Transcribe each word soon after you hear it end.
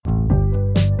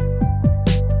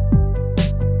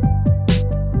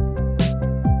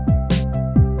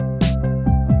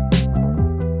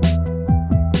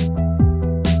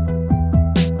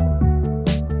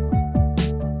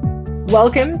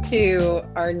Welcome to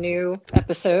our new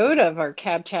episode of our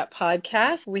Cab Chat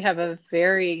podcast. We have a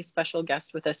very special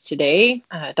guest with us today,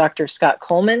 Dr. Scott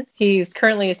Coleman. He's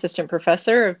currently assistant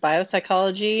professor of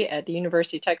biopsychology at the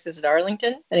University of Texas at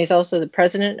Arlington, and he's also the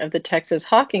president of the Texas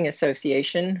Hawking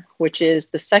Association, which is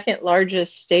the second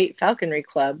largest state falconry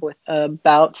club with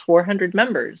about 400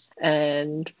 members.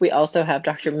 And we also have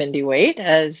Dr. Mindy Waite,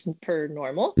 as per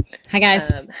normal. Hi, guys.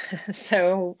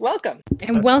 So welcome.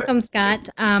 And welcome, Scott.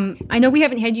 I know we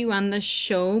haven't had you on the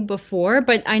show before,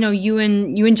 but I know you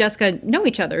and Jessica know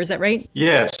each other. Is that right?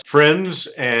 Yes, friends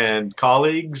and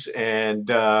colleagues and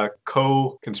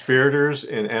co-conspirators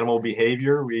in animal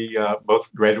behavior. We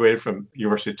both graduated from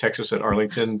University of Texas at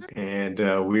Arlington, and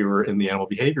we were in the animal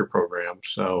behavior program.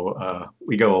 So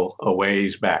we go a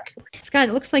ways back. Scott,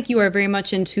 it looks like you are very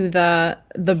much into the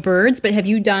birds, but have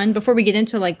you done, before we get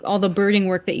into like all the birding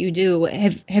work that you do,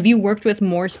 have you worked with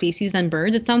more species than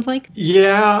birds, it sounds like?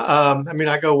 Yeah,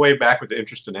 I go way back with the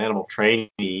interest in animal training.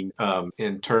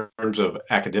 In terms of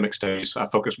academic studies, I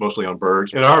focus mostly on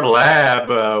birds. In our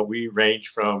lab, we range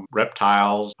from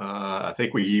reptiles. I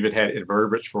think we even had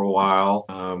invertebrates for a while.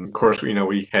 Of course,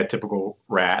 we had typical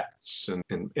rats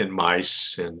and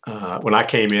mice. And when I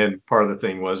came in, part of the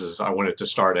thing was I wanted to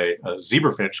start a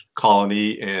zebrafinch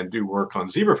colony and do work on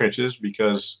zebrafinches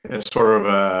because as sort of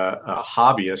a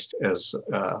hobbyist, as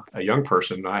a young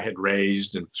person, I had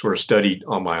raised and sort of studied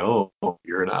on my own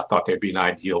here, and I thought they'd be an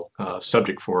ideal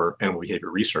subject for animal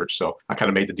behavior research. So I kind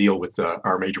of made the deal with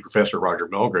our major professor, Roger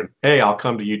Milgren. Hey, I'll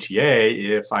come to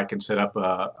UTA if I can set up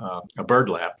a bird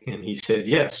lab. And he said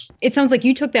yes. It sounds like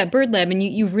you took that bird lab and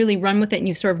you've really run with it, and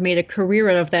you've sort of made a career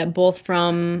out of that, both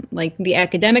from like the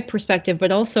academic perspective,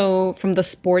 but also from the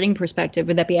sporting perspective.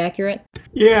 Would that be accurate?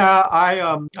 Yeah,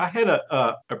 I had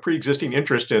a pre-existing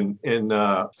interest in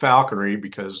falconry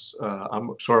because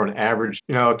I'm sort of an average,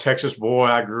 Texas boy.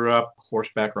 I grew up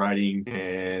horseback riding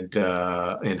and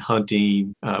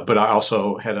hunting, but I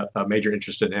also had a major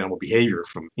interest in animal behavior.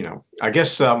 I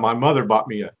guess my mother bought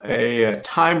me a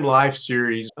Time Life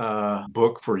series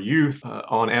book for youth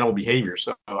on animal behavior.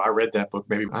 So I read that book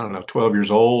maybe, I don't know, 12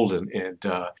 years old, and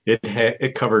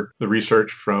it covered the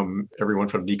research from everyone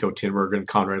from Nico Tinbergen,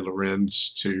 Conrad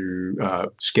Lorenz to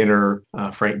Skinner,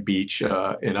 Frank Beach,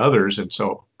 and others. And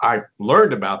so I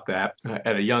learned about that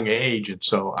at a young age. And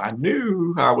so I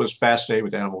knew I was fascinated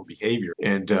with animal behavior.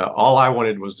 And all I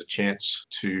wanted was the chance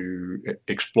to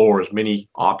explore as many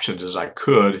options as I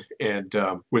could. And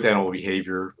with animal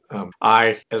behavior,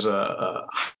 I, as a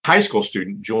high school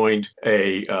student, joined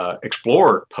a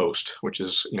Explorer post, which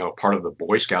is, part of the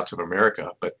Boy Scouts of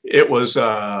America. But it was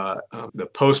the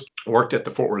post worked at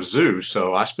the Fort Worth Zoo.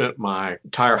 So I spent my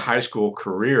entire high school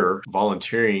career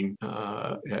volunteering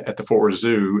at the Fort Worth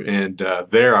Zoo. And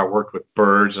there I worked with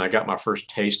birds, and I got my first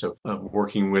taste of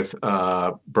working with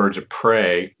birds of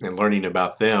prey and learning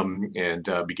about them, and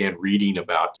began reading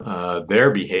about their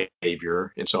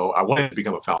behavior. And so I wanted to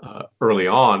become a falconer early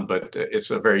on, but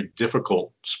it's a very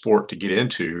difficult sport to get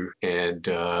into. And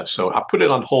so I put it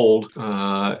on hold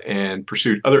and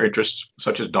pursued other interests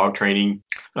such as dog training,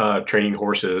 training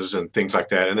horses and things like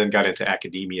that, and then got into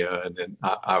academia. And then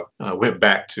I went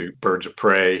back to birds of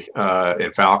prey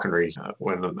and falconry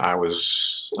when I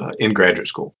was in graduate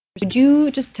school. Would you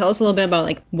just tell us a little bit about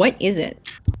like what is it?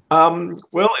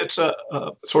 Well, it's a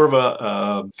sort of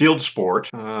a field sport,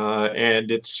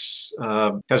 and it's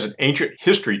has an ancient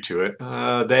history to it.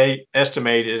 They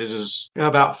estimate it is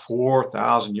about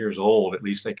 4,000 years old. At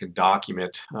least they can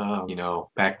document,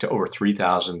 back to over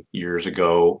 3,000 years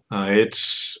ago.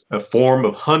 It's a form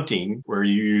of hunting where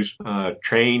you use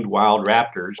trained wild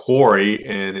raptors quarry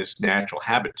in its natural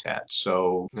habitat.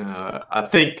 So I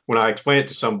think when I explain it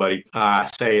to somebody, I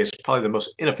say it's probably the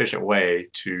most inefficient way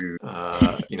to,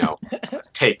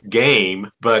 take game,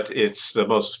 but it's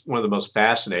one of the most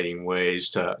fascinating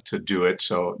ways to do it.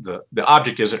 So the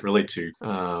object isn't really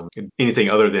to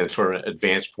anything other than sort of an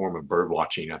advanced form of bird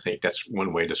watching. I think that's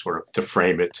one way to sort of to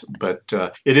frame it. But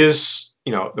it is,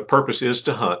 the purpose is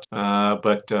to hunt,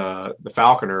 but the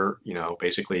falconer,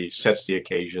 basically sets the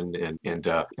occasion and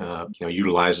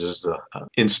utilizes the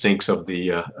instincts of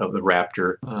the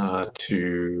raptor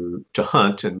to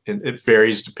hunt, and it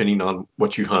varies depending on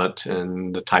what you hunt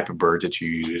and the type of bird that you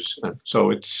use.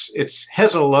 So it's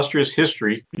has an illustrious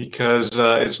history because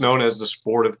it's known as the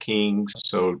sport of kings.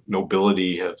 So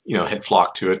nobility had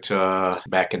flocked to it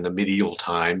back in the medieval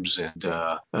times, and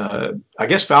I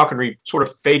guess falconry sort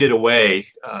of faded away away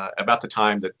about the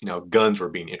time that guns were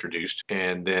being introduced,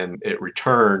 and then it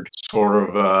returned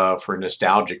sort of for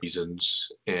nostalgic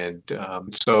reasons. And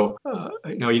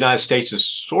United States has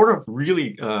sort of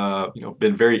really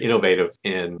been very innovative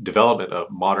in development of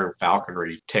modern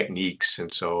falconry techniques.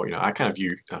 And so I kind of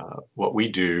view what we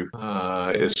do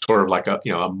is sort of like a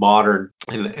modern,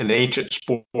 an ancient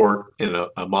sport in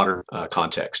a modern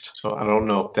context. So I don't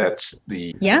know if that's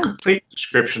the complete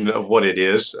description of what it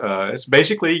is. It's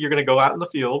basically you're going to go out in the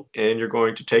field and you're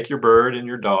going to take your bird and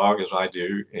your dog, as I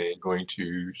do, and going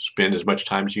to spend as much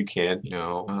time as you can,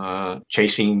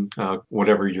 chasing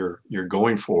whatever you're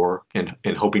going for and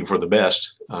hoping for the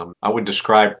best. I would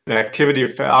describe the activity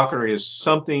of falconry as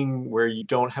something where you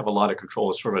don't have a lot of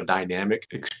control. It's sort of a dynamic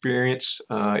experience.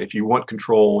 If you want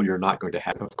control, you're not going to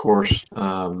have. Of course,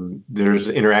 there's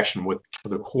interaction with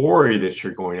the quarry that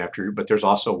you're going after, but there's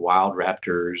also wild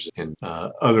raptors and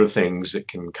other things that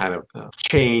can kind of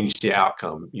change the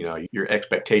outcome. Your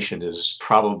expectation is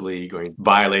probably going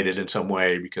violated in some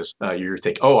way because you're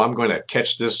thinking, oh, I'm going to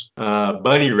catch this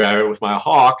bunny rabbit with my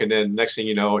hawk, and then next thing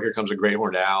you know, here comes a great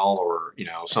horned owl or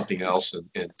something else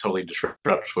and totally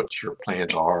disrupts what your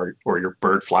plans are, or your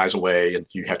bird flies away and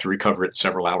you have to recover it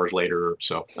several hours later.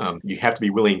 So you have to be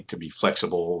willing to be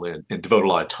flexible and devote a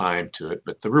lot of time to it.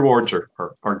 But the rewards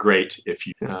are great if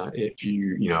you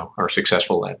are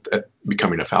successful at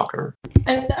becoming a falconer.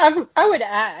 And I would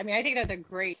add, I mean, I think that's a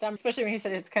great, especially when you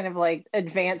said it's kind of like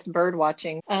advanced bird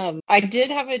watching. I did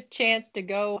have a chance to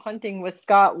go hunting with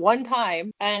Scott one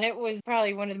time, and it was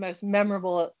probably one of the most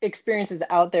memorable experiences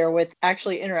out there with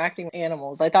actually interacting with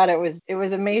animals. I thought it was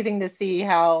amazing to see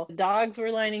how dogs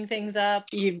were lining things up.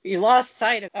 You lost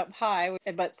sight of up high,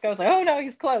 but Scott was like, oh no,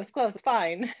 he's close, it's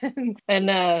fine.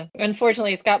 And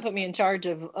unfortunately, Scott put me in charge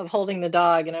of holding the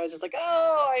dog, and I was just like,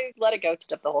 oh, I let it go,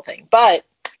 step the whole thing. But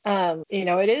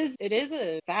it is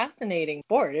a fascinating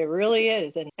sport. It really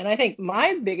is. And I think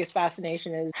my biggest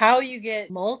fascination is how you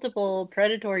get multiple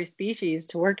predatory species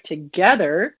to work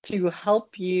together to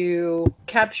help you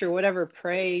capture whatever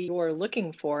prey you're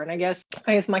looking for. And I guess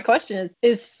my question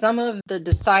is some of the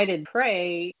decided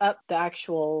prey up the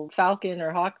actual falcon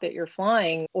or hawk that you're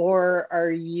flying, or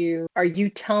are you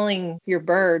telling your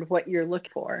bird what you're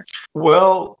looking for?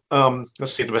 Well,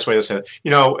 let's see the best way to say it.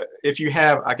 If you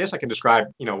have, I guess I can describe,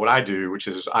 what I do, which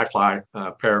is I fly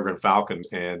peregrine falcons,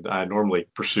 and I normally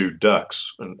pursue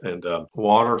ducks and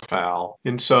waterfowl.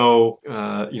 And so,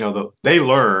 they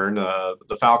learn,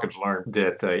 the falcons learn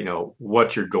that,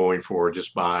 what you're going for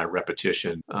just by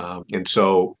repetition. And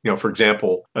so, for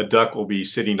example, a duck will be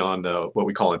sitting on what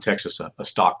we call in Texas a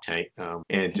stock tank,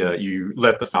 and you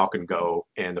let the falcon go,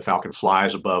 and the falcon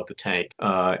flies above the tank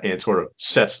and sort of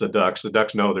sets the ducks. The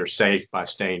ducks know they're safe by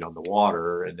staying on the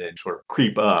water, and then sort of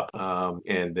creep up.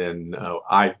 And then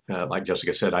like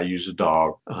Jessica said, I use a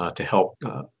dog to help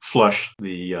flush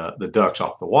the ducks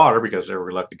off the water because they're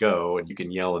reluctant to go. And you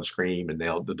can yell and scream, and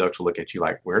the ducks will look at you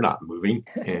like, we're not moving.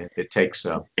 And it takes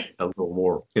a little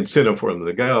more incentive for them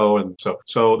to go. And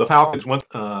so the falcons want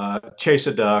chase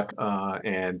a duck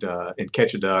and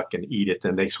catch a duck and eat it.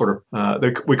 And they sort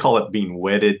of we call it being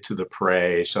wedded to the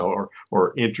prey. So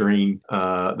or entering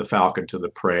the falcon to the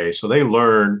prey. So they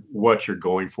learn what you're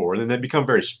going for, and then they become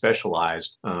very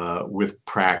specialized with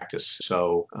practice.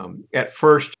 So at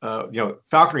first,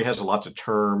 falconry has lots of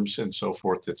terms and so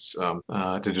forth. It's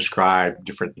to describe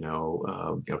different,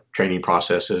 training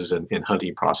processes and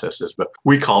hunting processes, but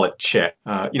we call it check.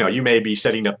 You may be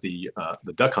setting up the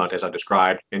duck hunt as I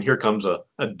described, and here comes a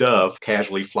dove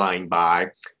casually flying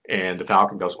by. And the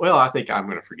falcon goes, well, I think I'm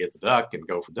going to forget the duck and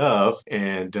go for dove,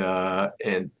 and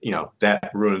that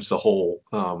ruins the whole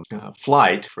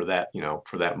flight for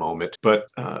that moment. But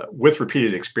with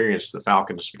repeated experience, the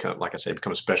falcons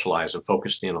become specialized and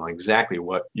focused in on exactly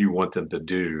what you want them to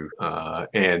do,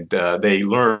 and they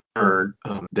learn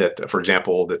that, for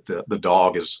example, that the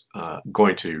dog is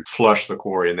going to flush the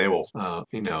quarry, and they will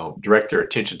direct their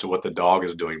attention to what the dog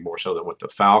is doing more so than what the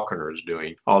falconer is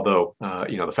doing. Although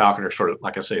the falconer sort of,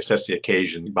 like I say, sets the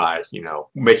occasion by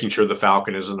making sure the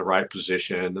falcon is in the right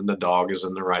position and the dog is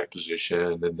in the right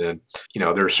position, and then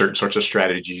there are certain sorts of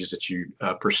strategies that you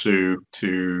pursue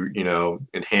to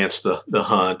enhance the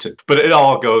hunt. But it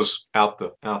all goes out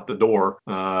the door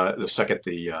the second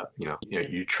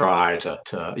you try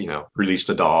to release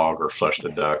the dog or flush the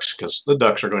ducks, because the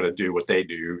ducks are going to do what they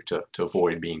do to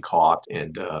avoid being caught.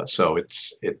 And so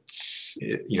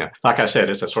like I said,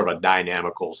 it's a sort of a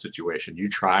dynamical situation. You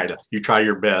try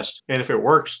your best, and if it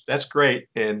works, that's great.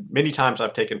 And many times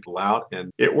I've taken people out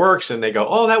and it works, and they go,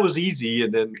 "Oh, that was easy,"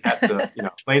 and then you have to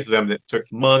explain to them that it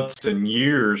took months and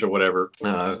years or whatever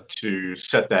to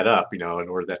set that up, in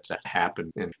order that to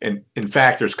happen. And in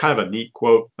fact, there's kind of a neat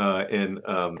quote in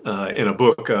a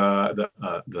book. Now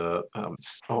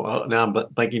I'm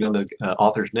blanking on the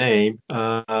author's name,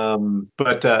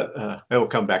 but it will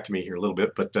come back to me here a little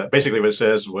bit. But basically, what it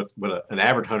says, what an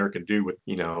average hunter can do with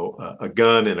a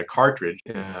gun and a cartridge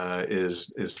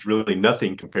is really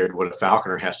nothing compared to what a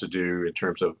falconer has to do in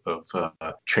terms of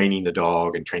training the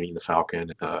dog and training the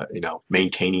falcon,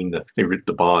 maintaining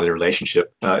the bond, the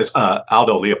relationship. It's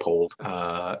Aldo Leopold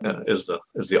is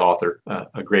the author,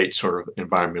 a great sort of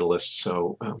environmentalist.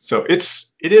 So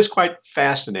it is quite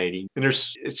fascinating, and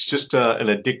it's just an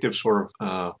addictive sort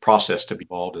of process to be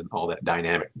involved in all that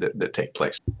dynamic that take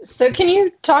place. So can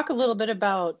you talk a little bit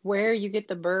about where you get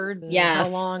the bird and Yes.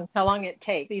 how long it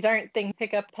takes? These aren't things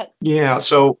pick up pet. Yeah.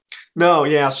 So no.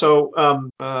 Yeah. So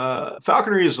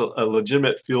falconry is a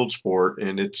legitimate field sport,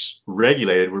 and it's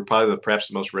regulated. We're probably perhaps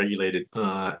the most regulated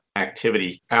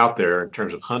activity out there in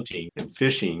terms of hunting and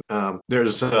fishing.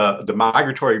 There's the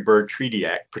Migratory Bird Treaty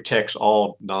Act protects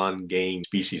all non-game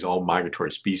species, all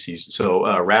migratory species. So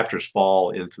raptors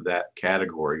fall into that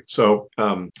category. So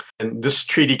and this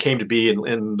treaty came to be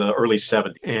in the early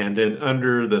 70s, and then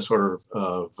under the sort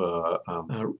of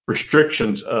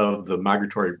restrictions of the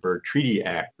Migratory Bird Treaty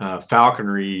Act,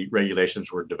 falconry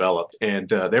regulations were developed, and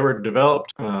they were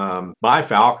developed by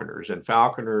falconers, and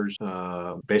falconers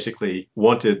basically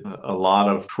wanted a lot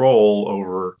of control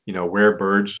over, where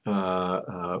birds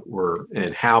were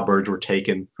and how birds were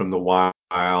taken from the wild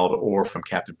or from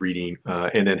captive breeding,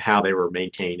 and then how they were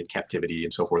maintained in captivity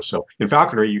and so forth. So in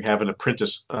falconry, you have an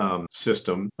apprentice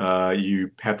system.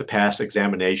 You have to pass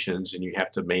examinations, and you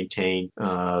have to maintain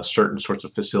certain sorts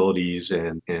of facilities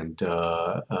and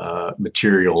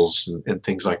materials and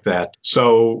things like that.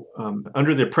 So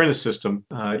under the apprentice system,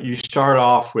 you start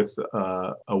off with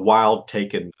a wild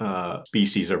taken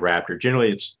species of raptor.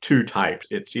 Generally, it's two types.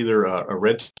 It's either a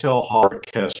red-tailed hawk or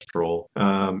kestrel.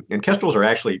 And kestrels are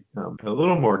actually a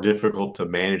little more difficult to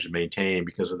manage and maintain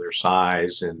because of their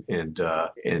size and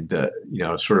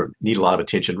sort of need a lot of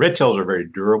attention. Red tails are very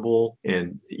durable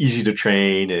and easy to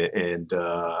train, and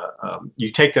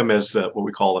you take them as what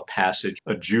we call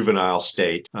a juvenile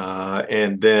state,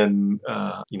 and then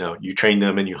you train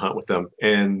them and you hunt with them.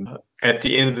 And at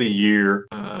the end of the year,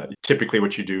 typically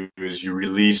what you do is you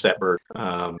release that bird.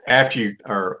 After you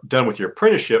are done with your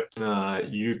apprenticeship,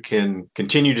 you can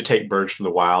continue to take birds from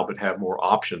the wild, but have more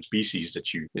option species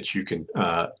that you can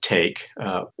take,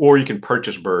 or you can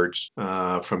purchase birds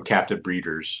from captive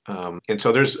breeders. And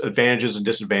so there's advantages and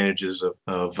disadvantages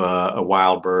of a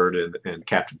wild bird and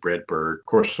captive bred bird. Of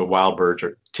course, the wild birds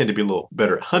tend to be a little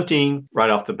better at hunting right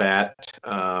off the bat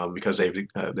because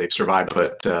they've survived,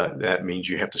 but that means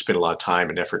you have to spend a lot of time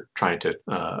and effort trying to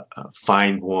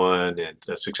find one and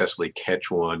successfully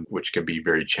catch one, which can be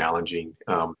very challenging.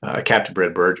 A captive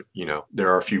bred bird, there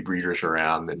are a few breeders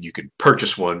around and you could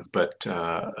purchase one, but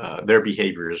their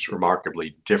behavior is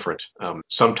remarkably different.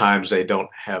 Sometimes they don't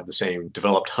have the same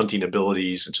developed hunting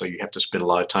abilities, and so you have to spend a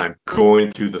lot of time going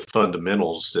through the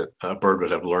fundamentals that a bird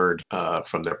would have learned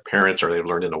from their parents or they've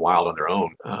learned in the wild on their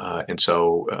own.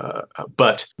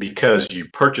 But because you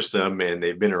purchase them and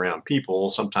they've been around people,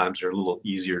 sometimes they're a little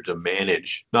easier to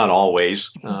manage, not always,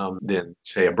 than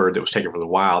say a bird that was taken from the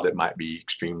wild that might be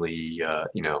extremely,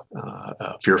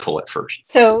 fearful at first.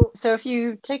 So if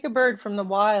you take a bird from the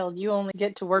wild, you only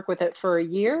get to work with it for a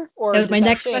year, or that was my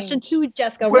next change? question too,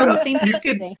 Jessica. We're on the same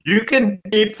you can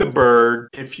keep the bird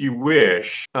if you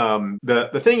wish.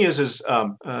 The thing is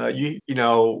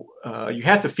you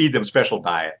have to feed them special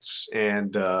diets,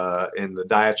 and the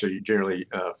diets are generally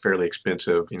fairly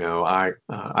expensive.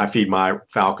 I feed my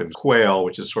falcons quail,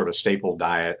 which is sort of a staple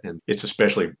diet, and it's a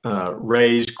specially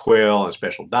raised quail and a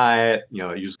special diet.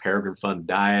 I use the Peregrine Fund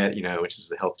diet, which is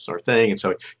the healthy sort of thing, and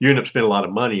so you end up spending a lot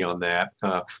of money on that.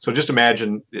 So just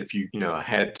imagine if you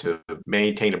had to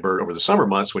maintain a bird over the summer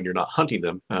months when you're not hunting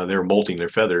them. They're molting their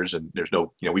feathers, and there's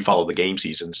no, we follow the game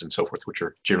seasons and so forth, which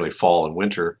are generally fall and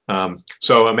winter.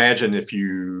 So imagine imagine if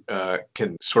you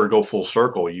can sort of go full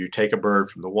circle. You take a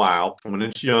bird from the wild when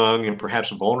it's young and perhaps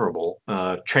vulnerable,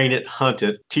 train it, hunt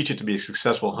it, teach it to be a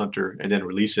successful hunter, and then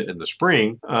release it in the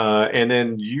spring. And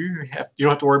then you don't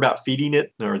have to worry about feeding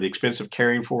it or the expense of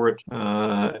caring for it.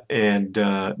 And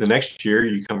the next year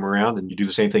you come around and you do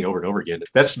the same thing over and over again.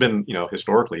 That's been,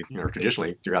 historically,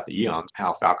 traditionally throughout the eons,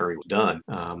 how falconry was done.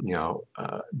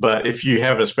 But if you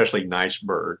have an especially nice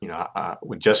bird,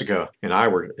 when Jessica and I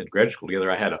were in graduate school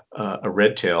together, I had a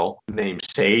red tail named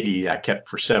Sadie I kept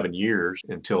for 7 years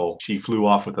until she flew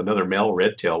off with another male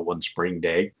red tail one spring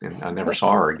day, and I never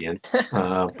saw her again.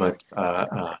 But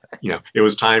it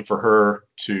was time for her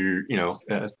to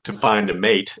find a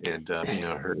mate, and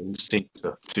her instinct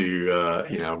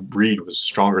to breed was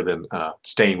stronger than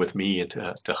staying with me and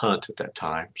to hunt at that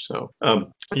time. So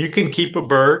you can keep a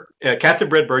bird, a captive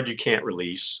bred bird. You can't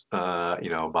release,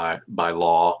 by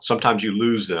law. Sometimes you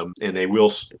lose them, and they will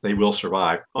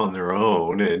survive on their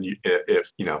own. And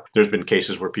if there's been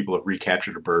cases where people have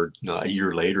recaptured a bird a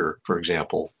year later, for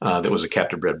example, that was a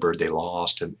captive bred bird they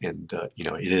lost, and it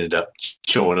ended up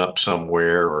showing up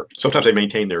somewhere. Or sometimes they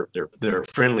maintain their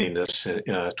friendliness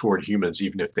toward humans,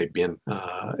 even if they've been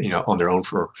on their own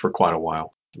for quite a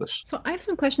while. So I have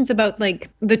some questions about like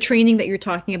the training that you're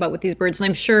talking about with these birds, and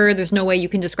I'm sure there's no way you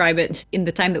can describe it in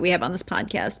the time that we have on this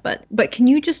podcast. But can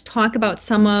you just talk about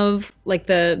some of like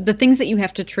the things that you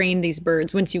have to train these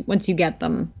birds once you get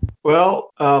them?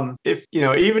 Well, if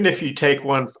even if you take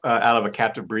one out of a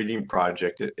captive breeding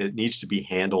project, it needs to be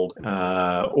handled,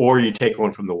 or you take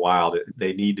one from the wild,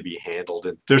 they need to be handled.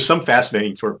 And there's some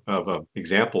fascinating sort of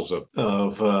examples of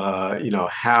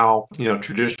how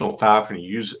traditional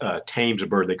falconry tames a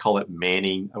bird. They call it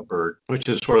manning a bird, which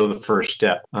is sort of the first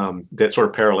step. That sort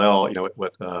of parallel,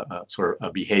 what sort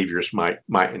of behaviors might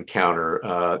encounter.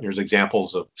 There's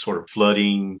examples of sort of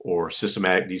flooding or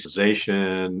systematic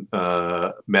desensitization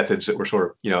methods that were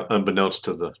sort of, unbeknownst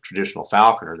to the traditional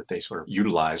falconer that they sort of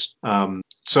utilized.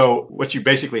 So what you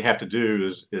basically have to do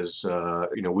is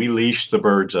we leash the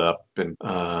birds up, and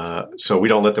so we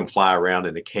don't let them fly around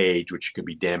in a cage, which could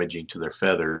be damaging to their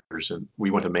feathers. And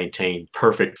we want to maintain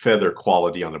perfect feather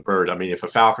quality on the bird. I mean, if a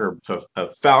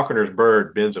falconer's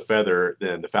bird bends a feather,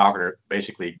 then the falconer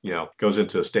basically, goes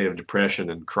into a state of depression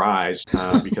and cries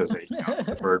because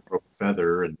the bird broke a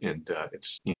feather, and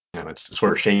it's a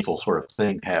sort of shameful sort of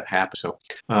thing to have happen. So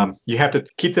you have to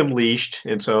keep them leashed.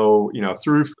 And so,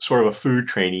 through sort of a food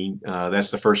training,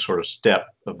 that's the first sort of step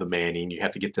of the manning. You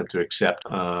have to get them to accept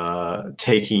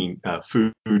taking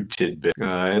food tidbit.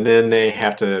 And then they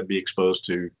have to be exposed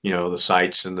to, the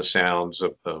sights and the sounds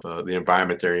of the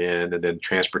environment they're in, and then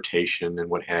transportation and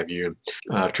what have you.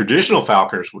 Traditional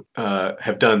falconers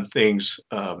have done things,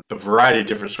 a variety of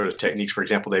different sort of techniques. For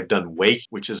example, they've done wake,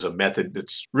 which is a method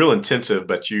that's real intensive,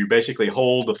 but you basically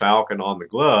hold the falcon on the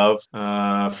glove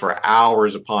for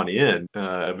hours upon end.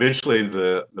 Eventually,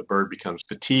 the bird becomes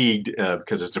fatigued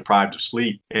because it's deprived of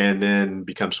sleep, and then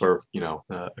becomes sort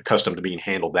of accustomed to being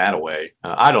handled that way.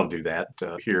 I don't do that.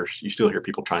 Here, you still hear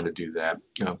people trying to do that.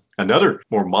 Another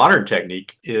more modern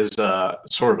technique is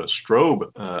sort of a strobe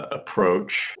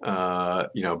approach.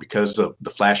 Because of the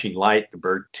flashing light, the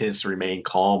bird tends to remain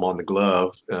calm on the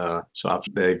glove. So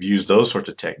they've used those sorts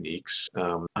of techniques.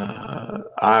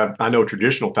 I know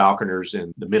traditional falconers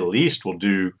in the Middle East will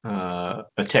do a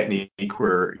technique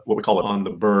where what we call it on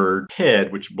the bird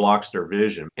head, which blocks their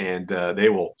vision. And they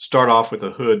will start off with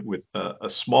a hood with a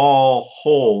small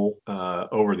hole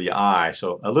over the eye.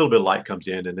 So a little bit of light comes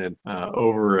in, and then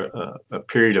over a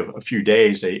period of a few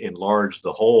days, they enlarge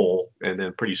the hole. And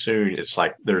then pretty soon it's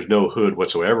like there's no hood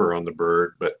whatsoever on the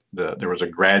bird, but there was a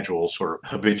gradual sort of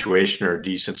habituation or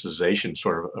desensitization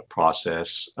sort of a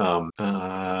process.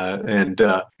 And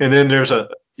then there's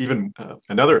even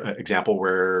another example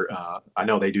where I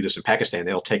know they do this in Pakistan.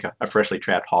 They'll take a freshly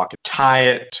trapped hawk and tie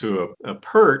it to a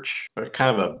perch, or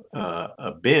kind of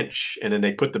a bench, and then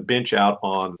they put the bench out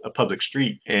on a public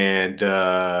street. And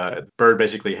the bird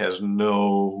basically has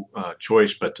no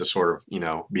choice but to sort of,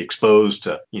 be exposed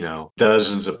to,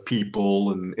 dozens of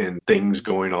people and things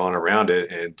going on around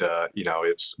it. And,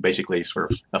 it's basically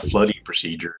sort of a flooding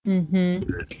procedure. Mm-hmm.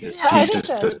 It I teaches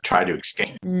think to try to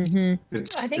escape. Mm-hmm. I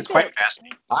It's think quite that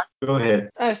fascinating. Go ahead.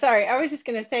 Oh, sorry. I was just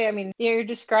going to say, I mean, you're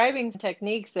describing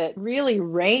techniques that really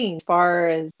range as far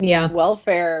as Yeah.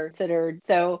 welfare considered.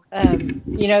 So,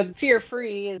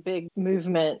 fear-free is a big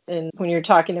movement. And when you're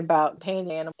talking about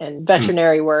pain animal and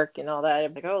veterinary work and all that,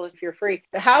 I'm like, oh, let's fear-free.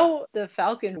 How the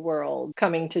falcon world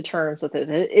coming to terms with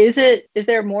it? Is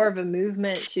there more of a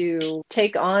movement to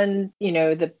take on,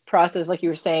 the process, like you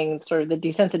were saying, sort of the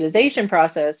desensitization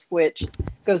process, which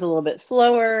goes a little bit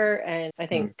slower, and I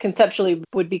think conceptually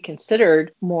would be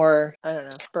considered more, I don't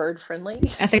know, bird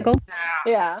friendly. Ethical.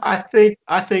 Yeah. I think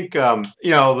I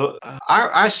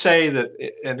say that,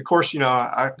 and of course,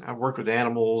 I've worked with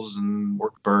animals and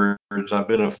worked with birds. I've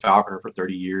been a falconer for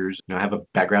 30 years. I have a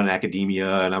background in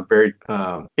academia, and I'm very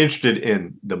interested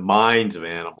in the minds of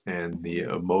animals and the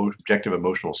objective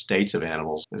emotional states of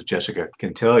animals, as Jessica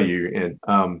can tell you. And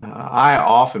I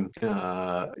often,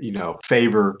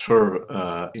 favor sort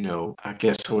of, I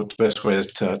guess what's the best way is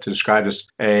to describe this,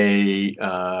 a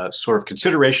sort of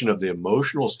consideration of the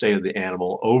emotional state of the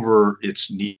animal over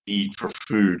its need for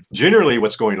food. Generally,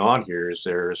 what's going on here is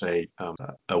there's a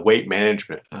weight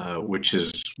management, which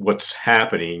is what's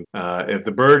happening. If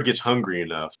the bird gets hungry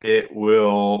enough, it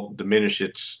will diminish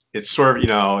it's sort of,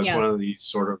 it's one Yes. of these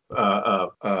sort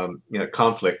of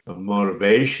conflict of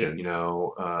motivation,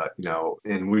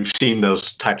 and we've seen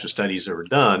those types of studies that were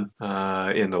done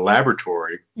in the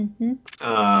laboratory. Mm-hmm.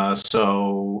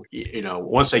 So,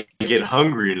 once they get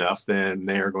hungry enough, then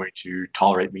they are going to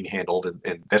tolerate being handled.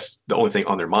 And that's the only thing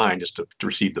on their mind is to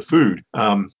receive the food.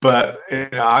 But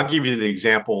I'll give you the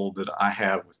example that I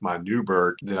have with my new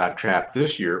bird that I trapped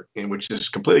this year, and which is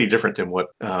completely different than what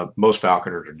most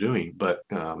falconers are doing. But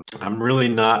I'm really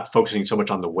not focusing so much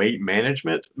on the weight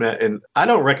management. And I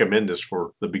don't recommend this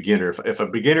for the beginner. If a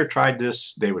beginner tried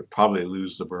this, they would probably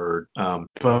lose the bird.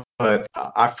 But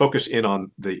I focus in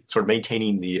on the sort of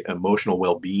maintaining the emotional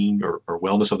well-being or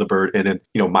wellness of the bird, and then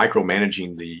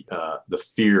micromanaging the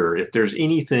fear. If there's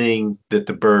anything that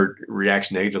the bird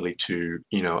reacts negatively to,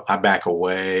 I back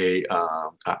away.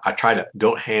 I try to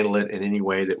don't handle it in any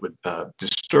way that would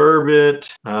disturb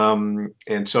it.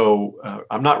 And so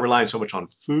I'm not relying so much on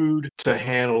food to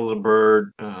handle the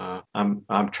bird.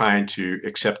 I'm trying to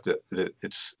accept that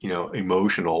it's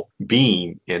emotional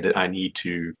being, and that I need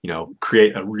to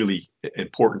create a really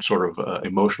important sort of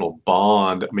emotional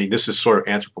bond. I mean, this is sort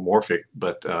of anthropomorphic,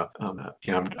 but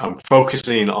I'm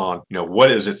focusing on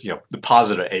what is it, the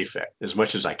positive affect as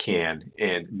much as I can,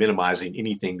 and minimizing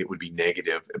anything that would be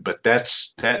negative. But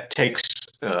that takes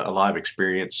a lot of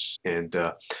experience, and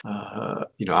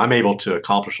I'm able to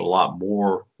accomplish a lot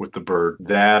more with the bird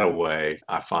that way,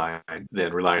 I find,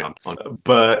 than relying on.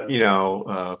 But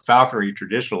falconry,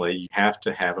 traditionally, you have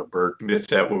to have a bird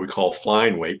that's at what we call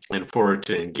flying weight, and for it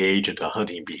to engage into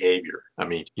hunting behavior. I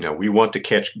mean, we want to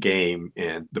catch game,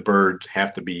 and the birds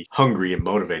have to be hungry and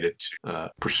motivated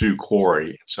to pursue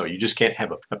quarry. So you just can't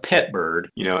have a pet bird,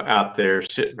 out there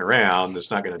sitting around that's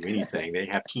not going to do anything. They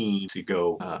have keen to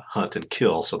go hunt and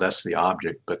kill. So that's the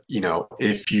object. But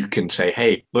if you can say,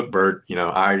 hey, look, bird,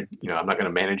 I'm not going to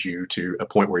manage you to a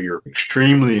point where you're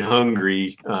extremely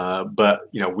hungry, but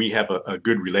we have a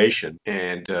good relation,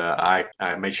 and I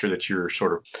make sure that you're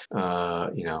sort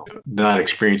of not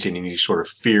experiencing any sort of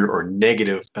fear or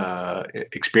negative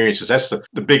experiences. That's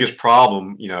the biggest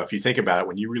problem. If you think about it,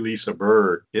 when you release a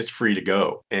bird, it's free to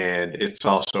go, and it's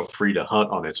also free to hunt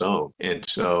on its own. And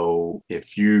so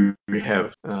if you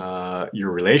have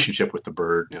your relationship with the bird,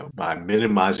 by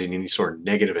minimizing any sort of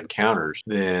negative encounters,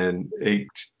 then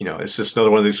it's just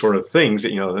another one of these sort of things that,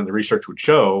 then the research would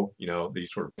show,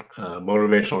 these sort of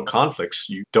motivational conflicts,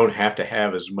 you don't have to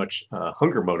have as much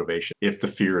hunger motivation if the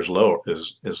fear is lower,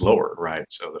 right?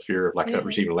 So the fear of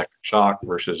receiving electric shock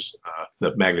versus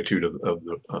the magnitude of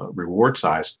the reward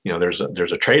size, there's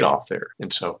a trade-off there.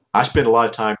 And so I spend a lot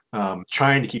of time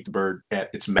trying to keep the bird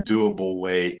at its doable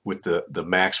weight with the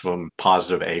maximum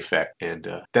positive affect. And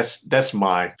that's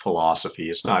my philosophy.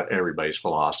 It's not everybody's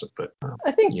philosophy, but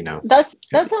I think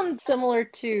that sounds similar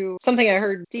to something I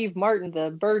heard Steve Martin,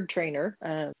 the bird trainer,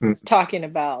 talking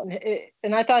about.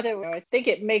 And I thought that I think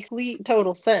it makes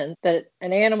total sense that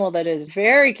an animal that is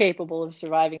very capable of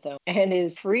surviving and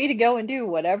is free to go and do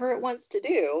whatever it wants to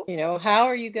do, how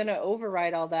are you going to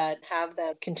override all that, have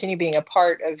them continue being a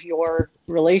part of your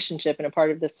relationship and a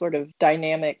part of this sort of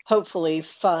dynamic, hopefully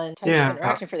fun type of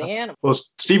interaction for the animal? Well,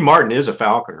 Steve Martin is a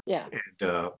falconer. Yeah.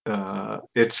 And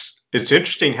it's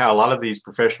interesting how a lot of these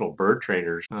professional bird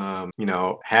trainers,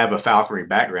 have a falconry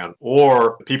background,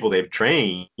 or people they've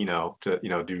trained, to,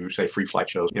 do, say, free flight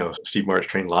shows. Steve Martin's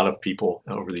trained a lot of people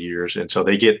over the years, and so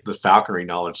they get the falconry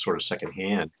knowledge sort of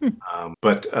secondhand.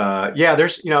 But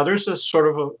there's a sort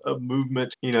of a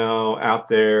movement, out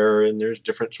there, and there's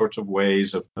different sorts of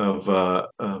ways of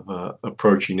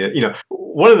approaching it.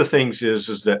 One of the things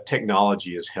is that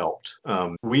technology has helped.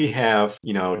 We have,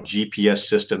 GPS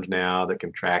systems now that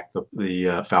can track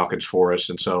the falcons for us.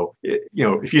 And so,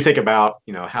 if you think about,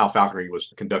 how falconry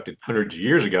was conducted hundreds of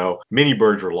years ago, many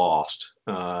birds were lost.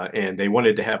 and they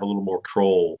wanted to have a little more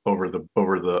control over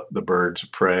the birds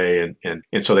of prey, and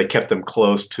so they kept them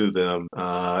close to them.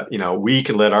 We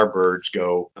can let our birds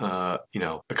go, a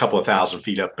couple of thousand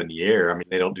feet up in the air. I mean,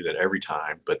 they don't do that every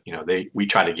time, but we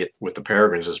try to get with the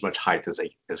peregrines as much height as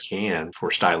they as can for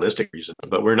stylistic reasons.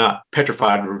 But we're not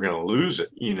petrified we're going to lose it,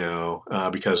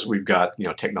 because we've got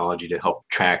technology to help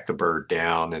track the bird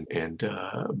down,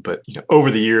 but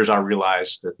over the years I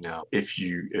realized that if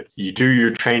you do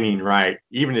your training right,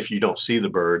 even if you don't see the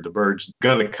bird's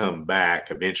gonna come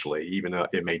back eventually, even though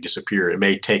it may disappear. It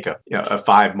may take a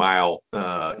 5 mile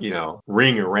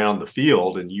ring around the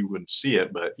field and you wouldn't see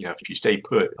it, but if you stay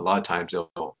put, a lot of times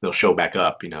they'll show back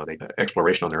up. They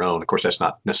exploration on their own. Of course, that's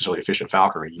not necessarily efficient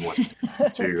falconry. You want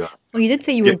to Well, you did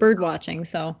say you were bird watching,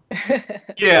 so.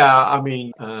 Yeah, I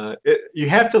mean, you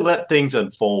have to let things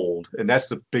unfold, and that's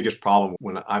the biggest problem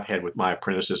when I've had with my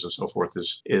apprentices and so forth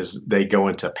is they go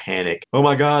into panic. Oh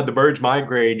my God, the bird's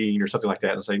migrating or something like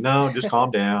that, and say, no, just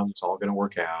calm down. It's all going to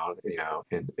work out,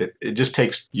 And it just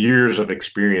takes years of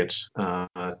experience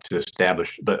to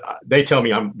establish. But they tell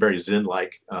me I'm very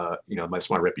Zen-like. That's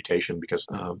my reputation because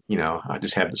I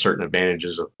just have certain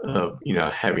advantages of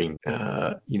having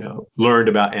learned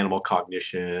about animal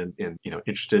cognition and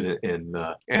interested in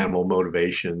animal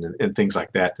motivation and things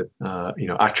like that.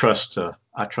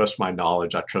 I trust my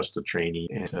knowledge. I trust the training,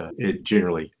 and it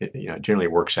generally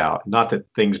works out. Not that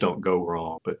things don't go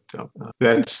wrong, but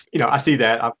that's I see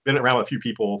that. I've been around with a few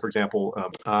people. For example,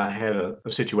 I had a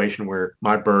situation where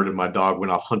my bird and my dog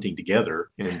went off hunting together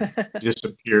and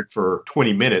disappeared for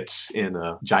 20 minutes in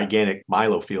a gigantic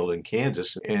milo field in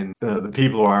Kansas. And the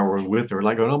people I were with were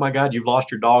like going, "Oh my God, you've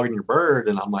lost your dog and your bird."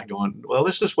 And I'm like going, "Well,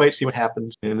 let's just wait, see what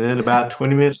happens." And then about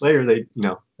 20 minutes later, they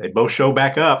both show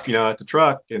back up, at the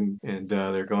truck, and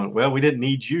they're going, "Well, we didn't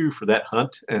need you for that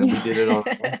hunt, and we did it on our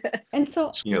own." And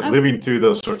so, living through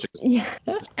those sorts of yeah.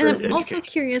 And I'm also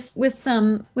curious with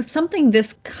something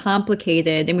this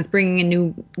complicated and with bringing a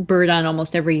new bird on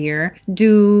almost every year,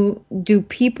 do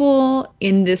people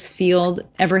in this field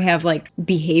ever have like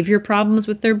behavior problems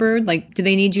with their bird? Like, do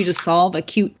they need you to solve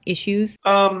acute issues?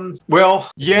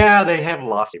 Well, yeah, they have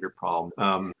lots of behavior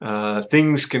problems.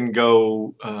 Things can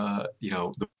go,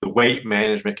 the weight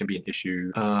management can be an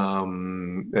issue.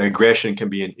 Aggression can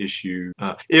be an issue.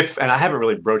 And I haven't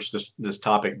really broached this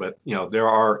topic, but there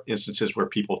are instances where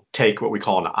people take what we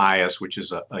call an IS, which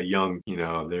is a young,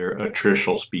 they're a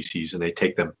terrestrial species, and they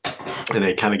take them and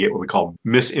they kind of get what we call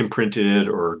misimprinted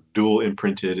or dual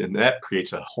imprinted, and that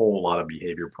creates a whole lot of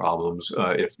behavior problems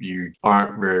if you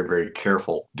aren't very, very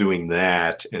careful doing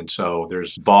that. And so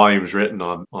there's volumes written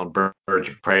on birds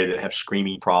of prey that have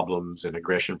screaming problems and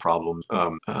aggression problems.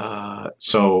 The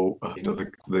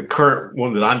current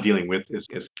one that I'm dealing with is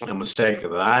a mistake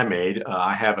that I made.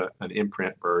 I have an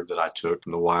imprint bird that I took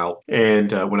from the wild,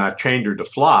 and when I trained her to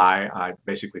fly, I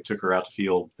basically took her out the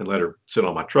field and let her sit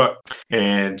on my truck,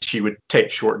 and she would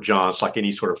take short jaunts like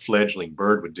any sort of fledgling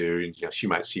bird would do. And, she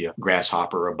might see a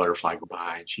grasshopper or a butterfly go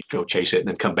by, and she'd go chase it and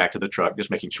then come back to the truck,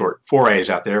 just making short forays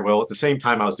out there. Well, at the same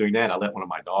time I was doing that, I let one of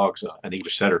my dogs, an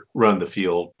English setter, run the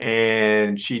field,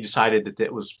 and she decided that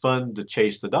it was fun to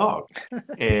chase the dog.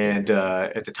 And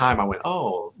at the time I went,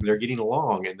 oh, they're getting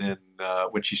along. And then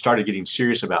when she started getting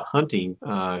serious about hunting,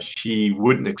 she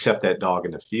wouldn't accept that dog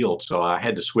in the field. So I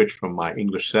had to switch from my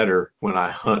English setter when I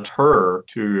hunt her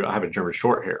to I have a German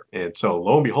short hair. And so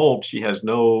lo and behold, she has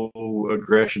no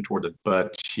aggression toward it,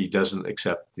 but she doesn't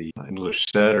accept the English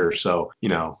setter. So,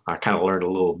 I kind of learned a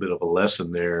little bit of a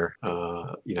lesson there.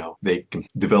 They can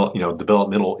develop,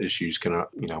 developmental issues can,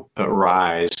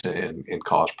 arise and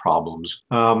cause problems.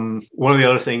 One of the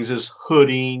other things is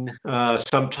hooding.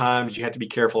 Sometimes you have to be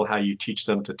careful how you teach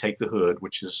them to take the hood,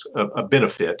 which is a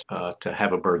benefit to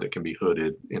have a bird that can be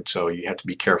hooded. And so you have to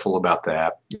be careful about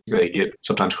that. They get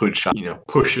sometimes hood shot,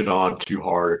 push it on too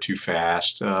hard or too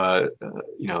fast.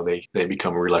 They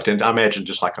become reluctant. I imagine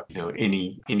just like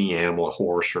any animal, a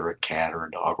horse or a cat or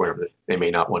a dog, whatever, they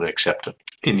may not want to accept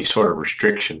any sort of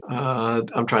restriction.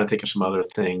 I'm trying to think of some other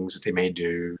things that they may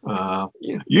do.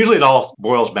 Usually it all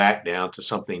boils back down to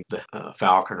something the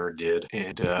falconer did,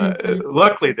 and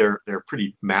luckily they're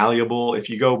pretty malleable. If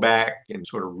you go back and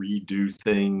sort of redo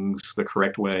things the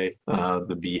correct way,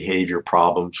 the behavior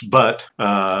problems. But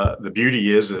the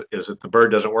beauty is that the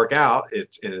bird doesn't work out.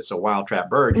 It's a wild trap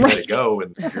bird. You let it go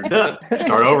and you're done.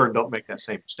 Start over and don't make that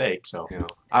same mistake. So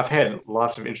I've had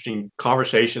lots of interesting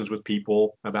conversations with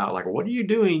people about like, what are you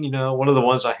doing? One of the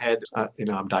ones I had,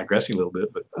 I'm digressing a little bit,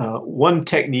 but one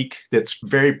technique that's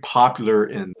very popular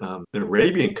in the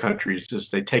Arabian countries is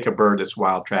they take a bird that's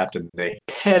wild trapped and they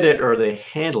pet it or they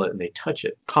handle it it and they touch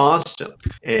it constantly.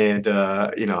 And,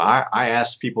 I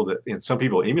ask people that, and some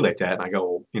people emulate that. And I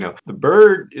go, the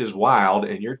bird is wild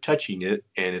and you're touching it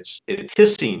and it's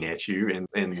hissing at you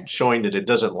and showing that it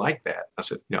doesn't like that. I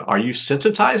said, are you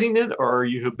sensitizing it or are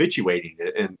you habituating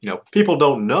it? And, people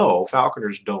don't know,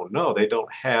 falconers don't know.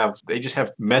 They just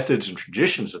have methods and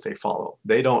traditions that they follow.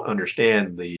 They don't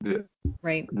understand the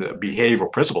Right. the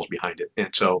behavioral principles behind it.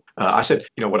 And so I said,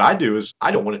 what I do is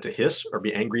I don't want it to hiss or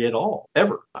be angry at all,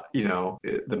 ever.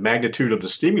 The magnitude of the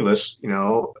stimulus,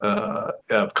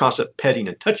 of constant petting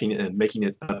and touching it and making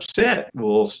it upset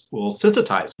will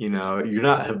sensitize. You're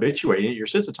not habituating it, you're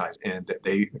sensitized. And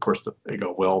they, of course, they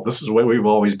go, well, this is the way we've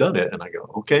always done it. And I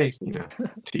go, okay,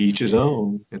 to each his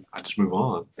own. And I just move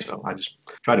on. So I just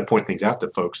try to point things out to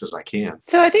folks as I can.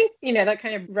 So I think, that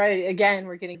kind of, right, again,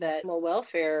 we're getting that animal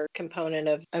welfare component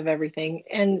of everything.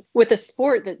 And with a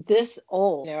sport that this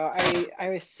old, I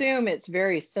assume it's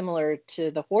very similar to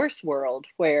the horse world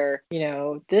where,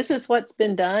 this is what's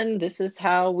been done. This is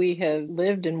how we have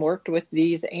lived and worked with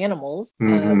these animals.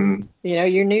 Mm-hmm.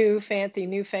 Your new fancy,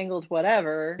 newfangled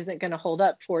whatever isn't going to hold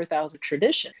up 4,000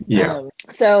 tradition. Yeah.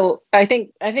 So I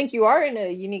think you are in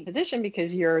a unique position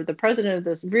because you're the president of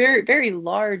this very, very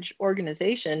large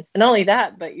organization. And not only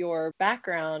that, but your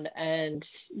background and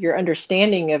your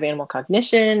understanding of animal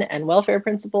cognition and welfare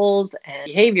principles and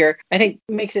behavior, I think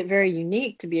makes it very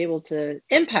unique to be able to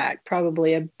impact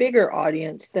probably a bigger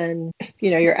audience than,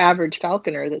 your average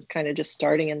falconer that's kind of just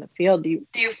starting in the field. Do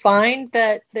you find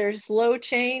that there's slow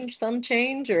change, some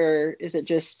change, or is it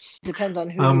just depends on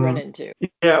who you run into?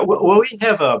 Yeah, well, we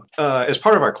have as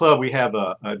part of our club, we have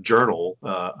a journal,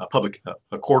 a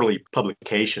quarterly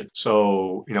publication.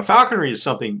 So, falconry is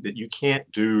something that you can't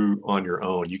do on your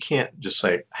own. You can't just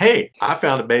say, hey, I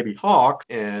found a baby hawk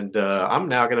and I'm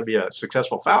now going to be a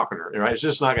successful falconer, right? It's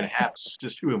just not going to happen. It's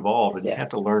just too involved and you have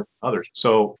to learn from others.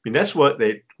 So, that's what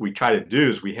we try to do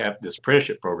is we have this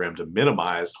apprenticeship program to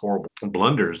minimize horrible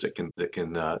blunders that can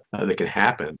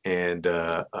happen. And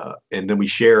then we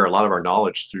share a lot of our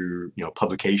knowledge through,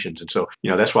 publications. And so,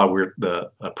 that's why the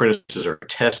apprentices are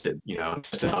tested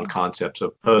on concepts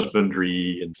of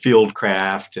husbandry and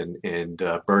fieldcraft and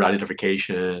bird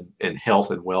identification and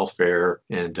health and welfare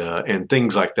and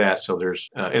things like that. So there's,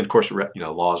 and of course,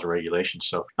 laws and regulations.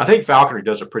 So I think falconry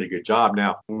does a pretty good job.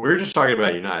 Now, we're just talking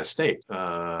about the United States.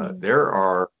 There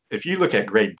are, if you look at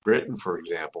Great Britain, for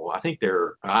example, I think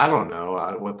I don't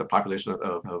know what the population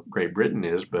of Great Britain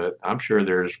is, but I'm sure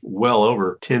there's well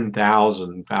over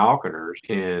 10,000 falconers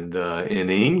in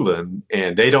England,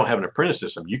 and they don't have an apprentice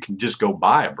system. You can just go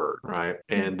buy a bird, right?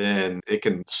 And then it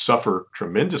can suffer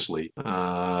tremendously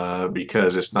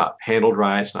because it's not handled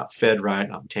right, it's not fed right,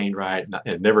 not maintained right,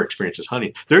 and never experiences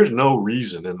hunting. There's no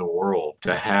reason in the world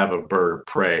to have a bird of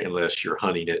prey unless you're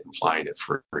hunting it and flying it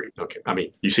free. Okay, I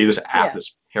mean, you see this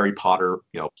this Harry Potter,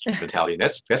 mentality. And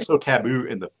that's so taboo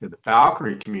in the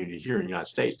falconry community here in the United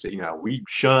States that, we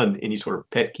shun any sort of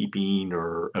pet keeping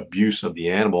or abuse of the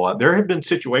animal. There have been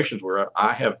situations where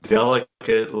I have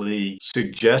delicately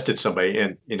suggested somebody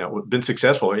and, been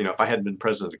successful. If I hadn't been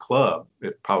president of the club,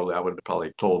 I would have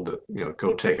probably told to,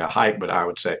 go take a hike. But I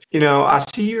would say, I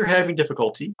see you're having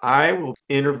difficulty. I will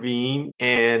intervene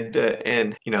and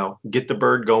get the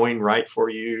bird going right for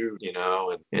you,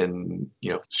 and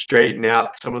straighten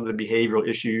out some of the behavioral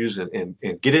issues and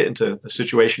get it into a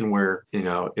situation where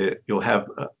you'll have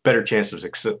a better chance of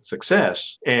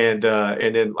success and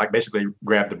then like basically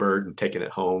grab the bird and taking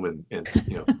it home and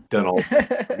done all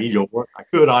the remedial work I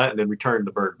could on it and then return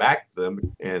the bird back to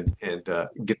them and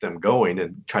get them going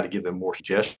and try to give them more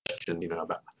suggestion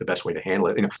about the best way to handle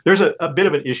it. There's a bit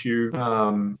of an issue.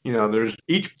 There's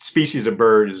each species of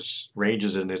bird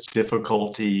ranges in its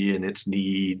difficulty and its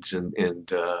needs and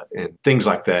things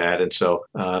like that. And so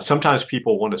sometimes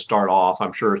people want to start off.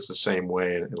 I'm sure it's the same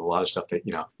way in a lot of stuff that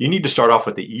you need to start off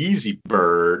with the easy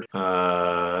bird,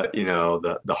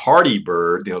 the hardy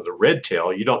bird, the red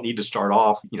tail. You don't need to start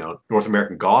off, North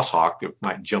American goshawk that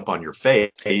might jump on your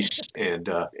face and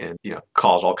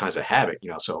cause all kinds of havoc.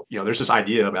 So there's this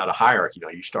idea about a hierarchy.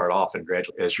 You start off and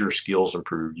gradually, as your skills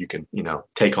improve, you can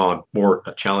take on more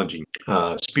challenging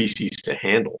species to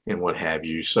handle and what have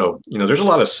you. So there's a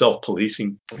lot of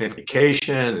self-policing,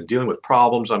 education, and dealing with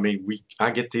problems. I mean,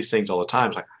 I get these things all the time.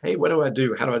 It's like, hey, what do I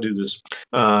do? How do I do this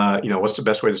what's the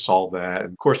best way to solve that?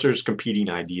 And of course, there's competing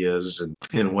ideas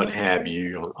and what have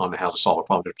you on how to solve a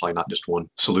problem. There's probably not just one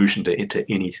solution to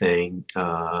anything.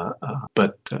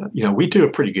 But we do a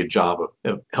pretty good job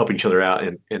of helping each other out.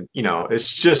 And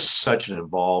it's just such an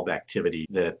involved activity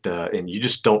that, and you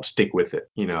just don't stick with it.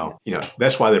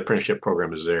 That's why the apprenticeship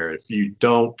program is there. If you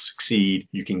don't succeed,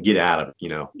 you can get out of it,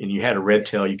 and you had a red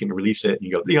tail, you can release it and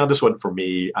you go, this wasn't for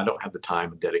me. I don't have the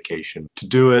time and dedication to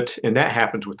do it. And that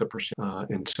happens with the percent.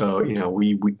 And so,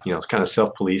 we it's kind of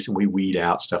self-police and we weed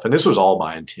out stuff. And this was all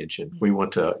my intention. We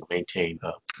want to maintain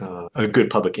a good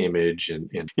public image. And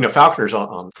Falconers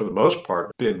for the most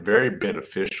part, been very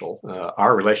beneficial.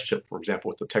 Our relationship, for example,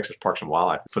 with the Texas Parks and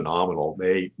Wildlife, phenomenal.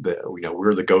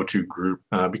 We're the go-to group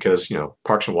because,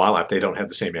 Parks and Wildlife, they don't have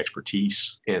the same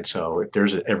expertise. And so if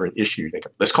there's ever an issue, they go,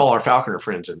 let's call our Falconer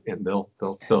friends and they'll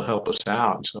help us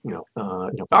out. And so,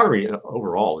 falconry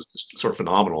overall is just sort of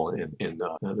phenomenal in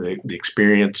the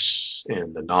experience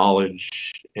and the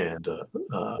knowledge and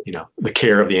the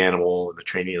care of the animal and the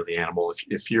training of the animal.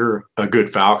 If you're a good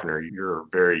falconer, you're a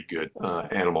very good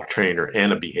animal trainer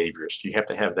and a behaviorist. You have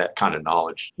to have that kind of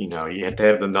knowledge. You have to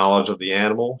have the knowledge of the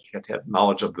animal. You have to have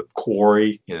knowledge of the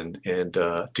quarry and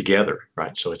together,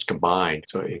 right? So it's combined.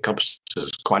 So it encompasses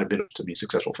quite a bit to be a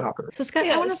successful falconer. So Scott,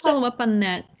 I want to follow up on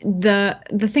that.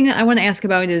 The thing that I want to ask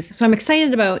about is, so I'm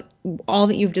excited about all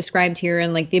that you've described here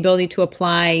and like the ability to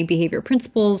apply behavior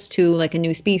principles to like a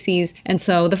new species. And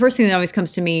so the first thing that always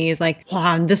comes to me is like,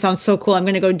 wow, this sounds so cool. I'm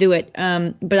going to go do it.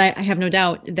 But I have no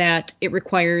doubt that it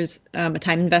requires a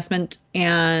time investment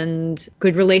and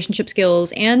good relationship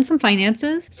skills and some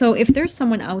finances. So if there's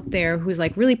someone out there who's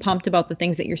like really pumped about the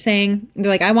things that you're saying,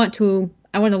 they're like, I want to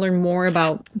learn more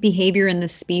about behavior in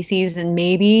this species and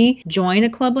maybe join a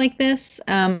club like this.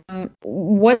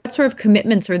 What sort of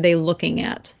commitments are they looking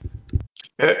at?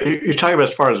 You're talking about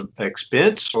as far as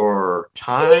expense or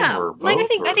time or both? Like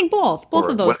I think both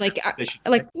of those.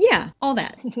 Yeah, all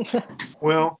that.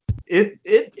 Well,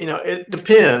 it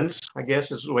depends, I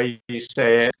guess is the way you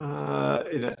say it.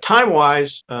 Time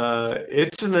wise,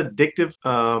 it's an addictive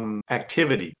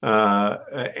activity.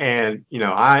 And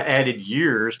I added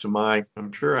years to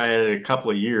I'm sure I added a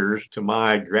couple of years to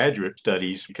my graduate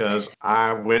studies because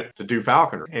I went to do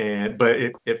falconer. But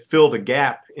it filled a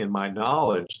gap in my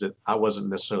knowledge that I wasn't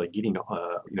necessarily getting,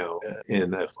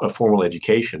 in a formal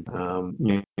education,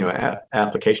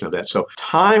 application of that. So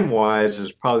time wise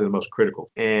is probably the most critical.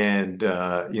 And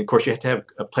of course, you have to have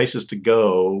places to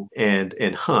go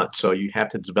and hunt. So you have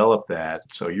to develop that.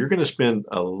 So you're going to spend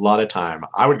a lot of time.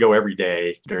 I would go every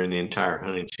day during the entire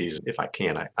hunting season if I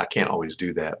can. I can't always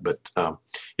do that, but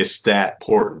it's that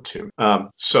important to me.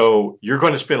 So you're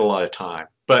going to spend a lot of time.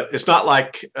 But it's not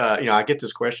like, I get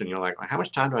this question, like, how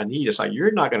much time do I need? It's like,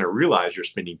 you're not going to realize you're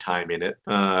spending time in it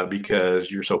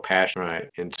because you're so passionate. Right?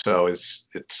 And so it's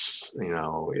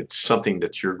something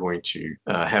that you're going to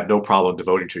have no problem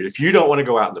devoting to. If you don't want to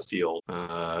go out in the field,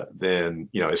 then,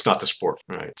 it's not the sport,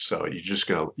 right? So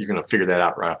you're going to figure that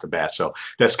out right off the bat. So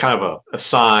that's kind of a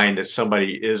sign that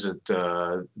somebody isn't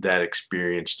that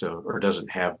experienced or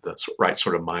doesn't have the right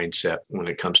sort of mindset when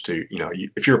it comes to,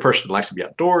 if you're a person who likes to be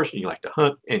outdoors and you like to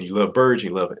hunt, and you love birds, you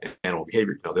love animal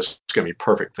behavior, this is going to be a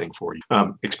perfect thing for you.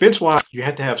 Expense-wise, you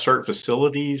have to have certain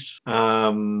facilities.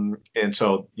 And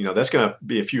so, that's going to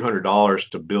be a few $100s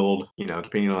to build,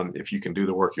 depending on if you can do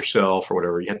the work yourself or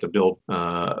whatever. You have to build,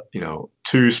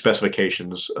 2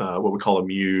 specifications, what we call a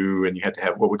mew, and you have to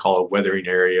have what we call a weathering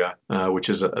area, which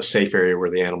is a safe area where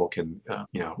the animal can,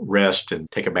 rest and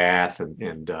take a bath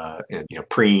and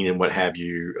preen and what have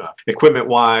you.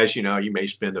 Equipment-wise, you may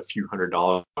spend a few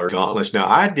 $100 gauntlets. Now,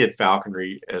 I did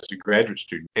falconry as a graduate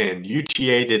student, and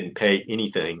UTA didn't pay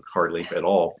anything hardly at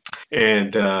all.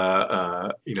 And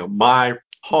my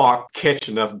hawk catch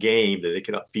enough game that it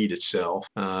cannot feed itself.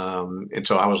 And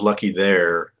so I was lucky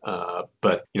there.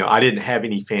 But I didn't have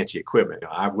any fancy equipment.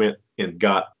 I went and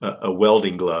got a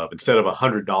welding glove instead of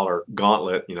 $100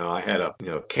 gauntlet. I had a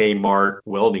Kmart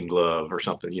welding glove or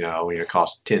something. It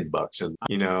cost $10, and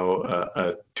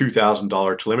a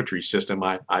 $2,000 telemetry system.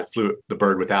 I flew the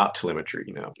bird without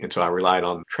telemetry. And so I relied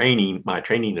on my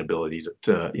training abilities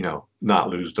to not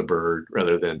lose the bird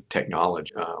rather than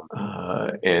technology.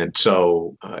 And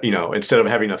so instead of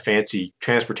having a fancy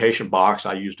transportation box,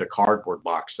 I used a cardboard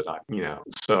box that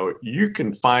so you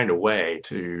can find a way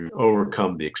to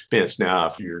overcome the expense. Now,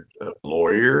 if you're a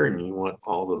lawyer and you want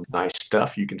all the nice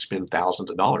stuff, you can spend thousands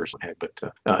of dollars on it. But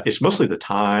it's mostly the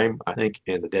time, I think,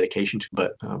 and the dedication to.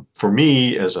 But for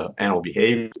me, as an animal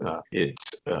behavior,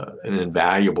 it's an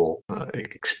invaluable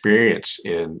experience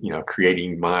in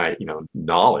creating my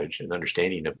knowledge and and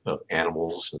understanding of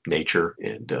animals, nature,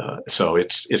 and so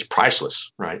it's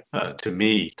priceless, right? To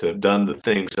me, to have done the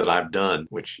things that I've done,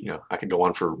 which I could go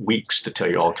on for weeks to tell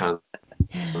you all kinds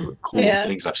of cool Yeah.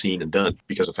 things I've seen and done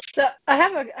because of. So I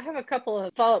have a couple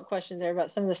of follow-up questions there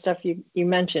about some of the stuff you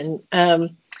mentioned.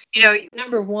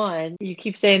 Number one, you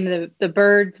keep saying the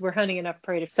birds were hunting enough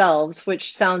prey themselves,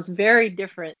 which sounds very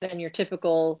different than your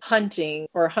typical hunting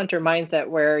or hunter mindset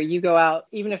where you go out,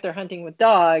 even if they're hunting with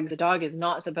dogs, the dog is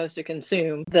not supposed to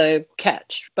consume the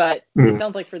catch. But it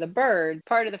sounds like for the bird,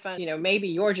 part of the fun, maybe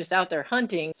you're just out there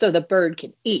hunting so the bird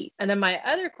can eat. And then my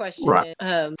other question Right.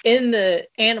 is, in the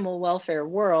animal welfare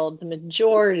world, the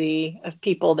majority of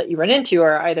people that you run into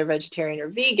are either vegetarian or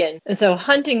vegan. And so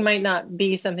hunting might not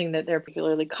be something that they're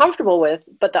particularly comfortable with,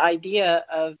 but the idea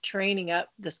of training up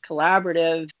this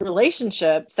collaborative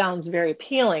relationship sounds very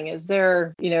appealing. Is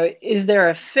there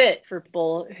a fit for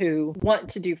people who want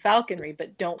to do falconry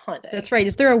but don't hunt? That's right.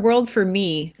 Is there a world for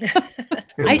me?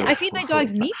 I feed my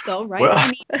dogs meat, though, right?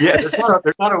 Well, yeah, there's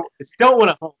not a.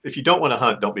 If you don't want to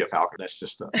hunt, don't be a falconer. That's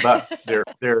just. But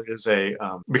there is a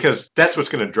because that's what's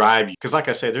going to drive you. Because like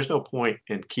I say, there's no point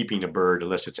in keeping a bird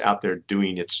unless it's out there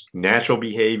doing its natural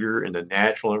behavior in the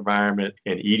natural environment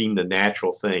and eating the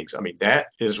natural things. I mean, that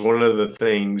is one of the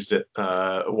things that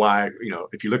why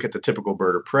if you look at the typical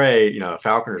bird of prey, a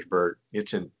falconer's bird,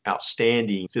 it's in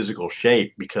outstanding physical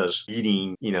shape because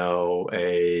eating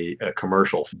a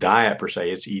commercial diet per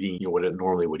se, it's eating what it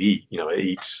normally would eat. It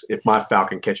eats, if my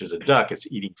falcon catches a duck, it's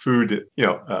eating food that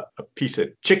a piece of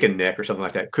chicken neck or something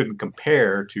like that couldn't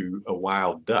compare to a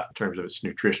wild duck in terms of its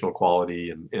nutritional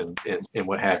quality and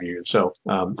what have you. And so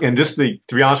and this to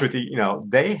be honest with you,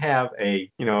 they have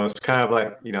it's kind of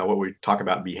like what we talk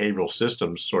about behavioral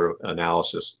systems sort of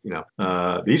analysis.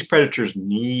 These predators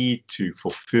need to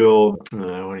fulfill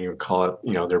what do you call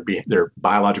it, their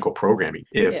biological programming.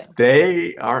 If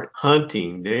they aren't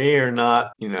hunting, they are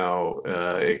not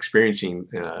experiencing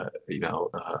a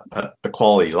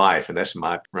quality life, and that's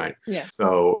my right. Yeah.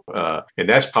 So and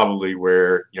that's probably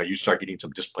where you start getting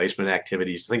some displacement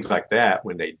activities, things like that,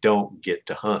 when they don't get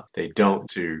to hunt, they don't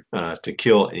to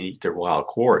kill and eat their wild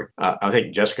quarry. I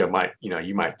think Jessica might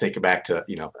you might think back to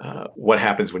what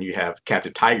happens when you have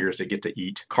captive tigers that get to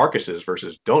eat carcasses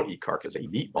versus don't eat carcasses, they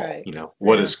eat meatball. Right.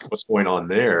 What's going on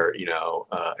there?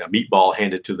 A meatball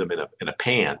handed to them in a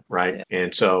pan, right? Yeah.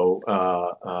 And so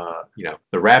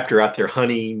the raptor out there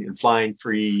hunting and flying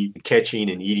free, and catching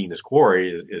and eating this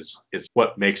quarry is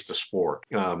what makes the sport.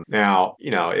 Now,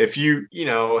 if you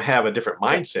have a different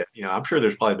mindset, I'm sure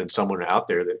there's probably been someone out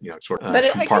there that sort of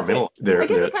compartmentalize their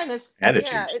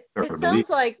attitudes. It sounds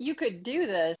like you could do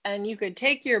this and you could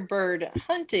take your bird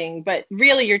hunting, but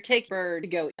really you're taking bird to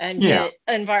go and get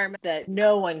an environment that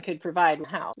no one could provide in the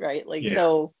house, right?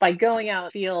 So by going out in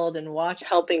the field and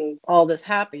helping all this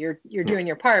happen, you're doing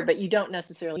your part, but you don't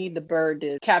necessarily need the bird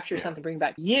to capture something, bring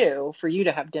back for you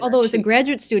to have dinner. Although as a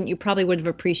graduate student, you probably would have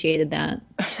appreciated that.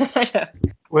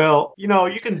 Well,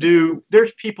 you can do.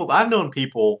 There's people I've known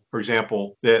people, for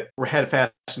example, that had a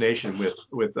fascination with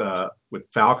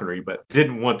falconry, but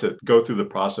didn't want to go through the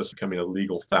process of becoming a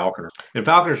legal falconer. And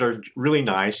falconers are really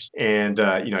nice, and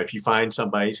if you find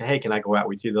somebody, say, hey, can I go out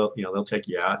with you? They'll take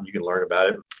you out, and you can learn about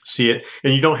it, see it,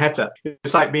 and you don't have to.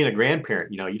 It's like being a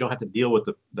grandparent. You don't have to deal with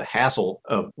the hassle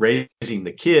of raising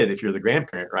the kid if you're the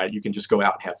grandparent, right? You can just go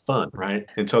out and have fun, right?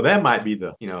 And so that might be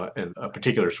a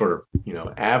particular sort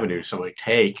of avenue somebody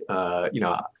take.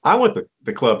 I want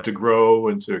the club to grow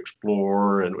and to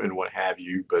explore and what have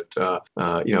you, but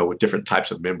with different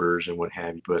types of members and what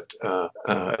have you. But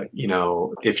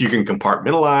if you can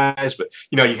compartmentalize, but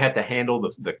you have to handle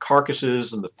the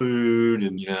carcasses and the food,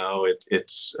 and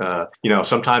it's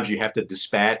sometimes you have to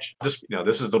dispatch.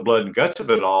 This is the blood and guts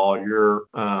of it all. Your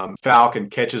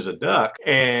falcon catches a duck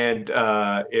and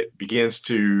it begins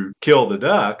to kill the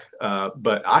duck.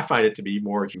 But I find it to be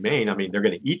more humane. I mean, they're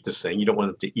going to eat this thing. You don't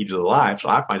want them to eat it alive. So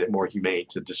I find it more humane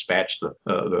to dispatch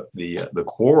the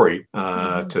quarry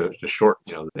to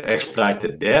expedite the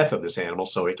death of this animal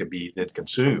so it can be then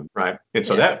consumed, right? And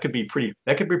so that could be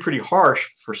pretty harsh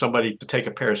for somebody to take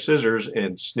a pair of scissors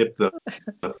and snip the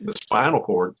spinal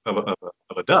cord of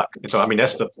a duck. And so I mean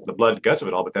that's the blood and guts of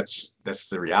it all, but that's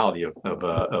the reality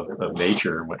of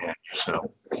nature and what have you.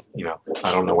 So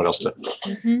I don't know what else to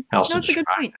Mm-hmm. else No, to it's a good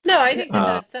describe. point. No, I think that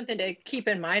that's something to keep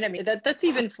in mind. I mean, that's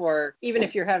even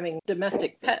if you're having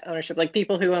domestic pet ownership, like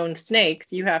people who own snakes,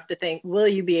 you have to think, will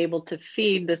you be able to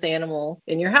feed this animal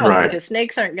in your house? Right. Because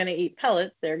snakes aren't going to eat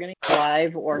pellets; they're going to eat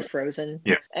live or frozen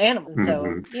Yeah. animals. So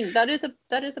Mhm.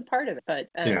 that is a part of it. But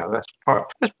Yeah,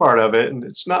 that's part of it, and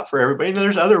it's not for everybody.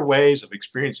 There's other ways of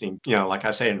experiencing, like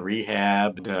I say, in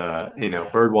rehab,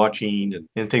 and, bird watching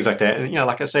and things like that. And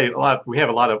like I say, we have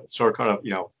a lot of sort of kind of,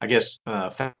 I guess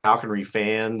falconry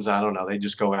fans. I don't know. They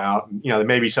just go out, and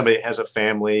maybe somebody has a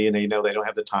family and they know they don't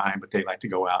have the time, but they like to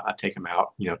go out. I take them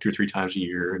out, 2 or 3 times a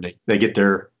year, and they get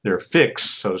their fix,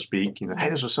 so to speak. Hey,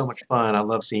 this was so much fun. I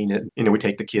love seeing it. We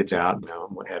take the kids out, and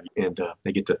what have you, and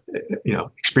they get to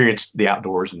experience the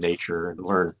outdoors and nature and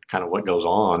learn kind of what goes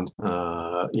on,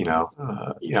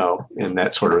 in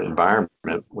that sort of environment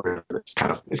where it's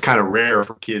kind of rare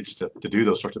for kids to do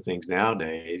those sorts of things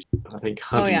nowadays. I think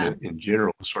Oh hunting yeah. in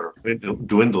general is sort of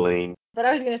dwindling. But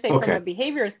I was going to say, from Okay. a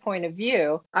behaviorist point of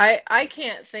view, I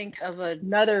can't think of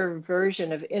another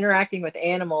version of interacting with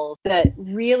animals that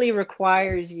really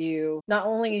requires you not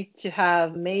only to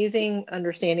have amazing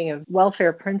understanding of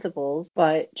welfare principles,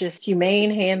 but just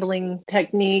humane handling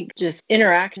technique, just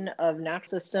interaction of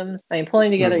natural systems. I mean,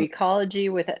 pulling together ecology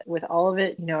with all of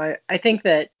it. I think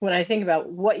that when I think about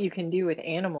what you can do with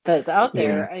animals that's out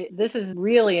there, this is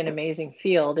really an amazing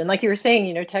field. And like you were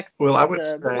saying, Texas, Well, I would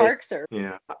the say, parks are.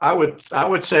 yeah, I would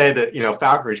say that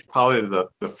falconry is probably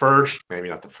the first, maybe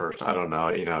not the first. I don't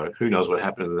know. Who knows what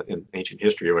happened in ancient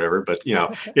history or whatever. But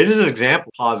it is an example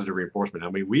of positive reinforcement. I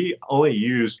mean, we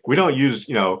don't use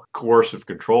coercive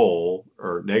control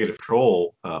or negative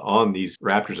control on these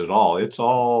raptors at all. It's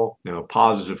all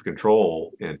positive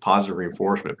control and positive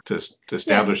reinforcement to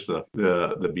establish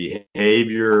the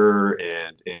behavior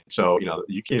and so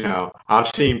I've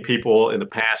seen people in the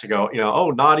past go oh,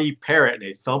 naughty parrot, and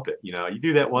they thump it. You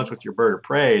do that once with your bird of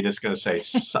prey and it's going to say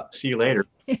see you later,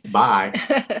 bye.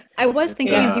 I was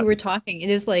thinking as Yeah. you were talking, it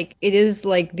is like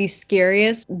the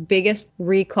scariest, biggest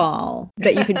recall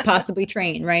that you could possibly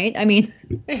train, right? I mean,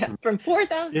 Yeah, from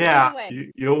 4,000 feet Yeah,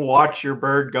 away. you'll watch your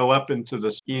bird go up into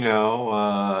the,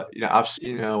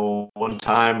 one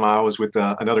time I was with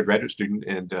another graduate student,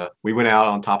 and we went out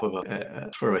on top of a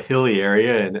sort of a hilly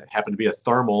area, and it happened to be a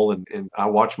thermal, and I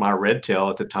watched my red tail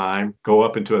at the time go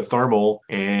up into a thermal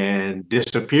and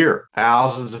disappear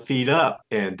thousands of feet up.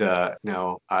 And,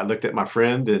 I looked at my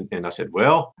friend and I said,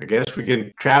 well, I guess we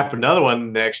can trap another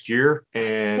one next year.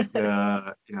 And,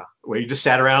 we just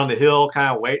sat around the hill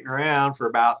kind of waiting around for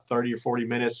about 30 or 40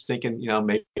 minutes thinking,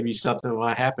 maybe something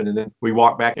might happen. And then we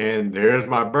walk back and there's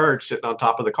my bird sitting on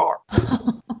top of the car.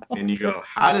 And you go,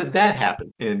 how did that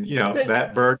happen? And, So,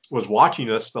 that bird was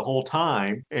watching us the whole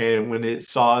time. And when it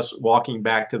saw us walking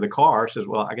back to the car, it says,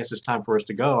 well, I guess it's time for us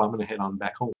to go. I'm going to head on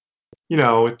back home.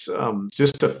 It's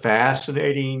just a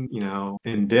fascinating,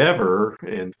 endeavor,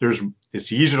 and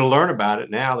it's easier to learn about it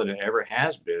now than it ever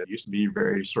has been. It used to be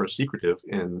very sort of secretive,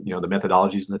 and the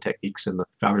methodologies and the techniques in the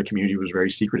falconry community was very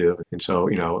secretive. And so,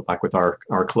 like with our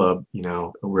club,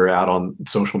 we're out on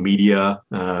social media.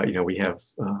 We have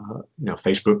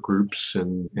Facebook groups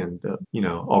and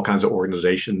all kinds of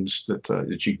organizations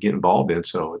that you get involved in.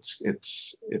 So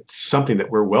it's something that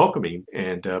we're welcoming,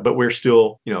 and but we're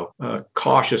still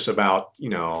cautious about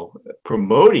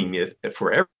promoting it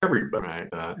for everybody, right?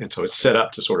 And so it's set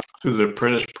up to sort of through the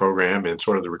apprentice program and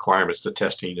sort of the requirements, the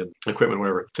testing and equipment,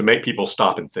 whatever, to make people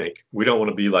stop and think. We don't want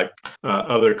to be like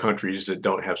other countries that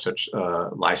don't have such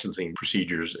licensing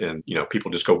procedures, and people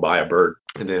just go buy a bird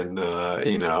and then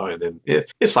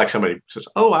it's like somebody says,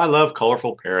 "Oh, I love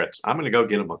colorful parrots. I'm going to go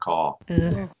get them a call."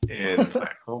 And it's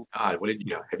like, oh God, what did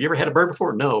have you ever had a bird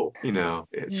before? No,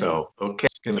 so okay,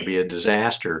 it's going to be a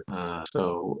disaster. And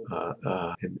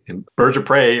birds of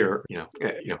prey are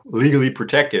legally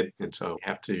protected, and so you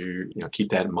have to keep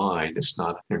that in mind.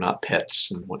 They're not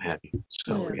pets and what have you.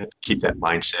 So we have to keep that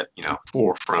mindset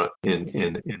forefront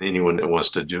in anyone that wants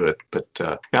to do it.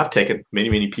 But I've taken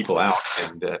many people out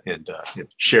and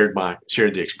shared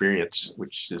the experience,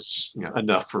 which is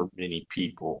enough for many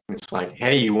people. It's like,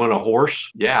 hey, you want a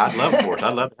horse? Yeah, I'd love a horse.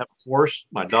 I'd love to have a horse,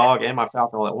 my dog, and my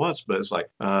falcon all at once. But it's like,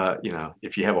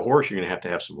 if you have a horse, you're going to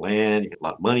have some land, you get a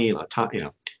lot of money, a lot of time,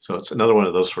 So it's another one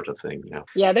of those sorts of things.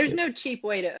 yeah, there's no cheap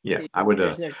way to. Yeah,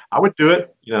 There's no. I would do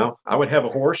it. I would have a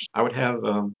horse. I would have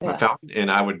my Yeah. falcon, and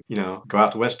I would, go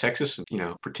out to West Texas and,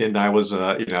 pretend I was,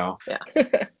 Yeah.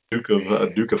 Duke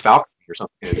of Falcon or something.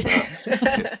 And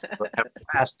have a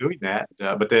class doing that.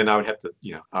 But then I would have to,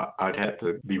 I'd have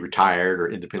to be retired or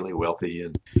independently wealthy,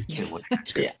 and what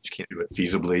just can't do it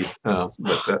feasibly. That's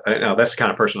the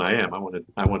kind of person I am. I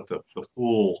want the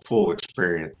full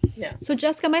experience. Yeah. So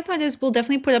Jessica, my thought is we'll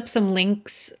definitely put up some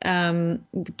links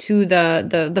to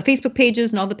the Facebook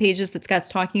pages and all the pages that Scott's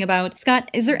talking about. Scott,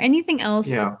 is there anything else?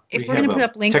 Yeah, If we're going to put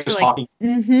up links Texas for like,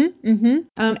 Hockey.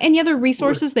 Any other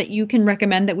resources that you can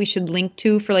recommend that we should link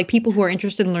to for like people who are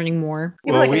interested in learning more?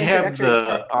 Well, we have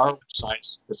our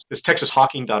website. It's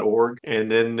texashawking.org,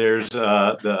 and then there's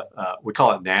we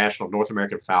call it National North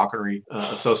American Falconry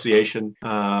Association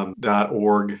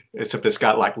 .org. Except it's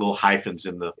got like little hyphens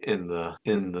in the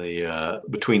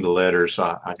between the letters.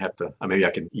 So I'd have to maybe I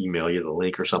can email you the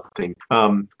link or something.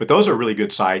 But those are really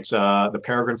good sites. The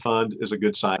Peregrine Fund is a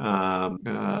good site.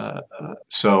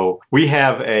 So we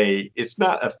have it's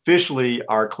not officially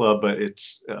our club, but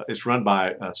it's run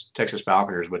by Texas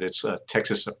Falconers, but it's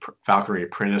Texas Falconry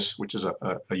Apprentice, which is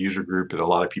a user group that a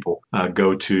lot of people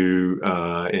go to,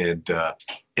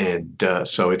 and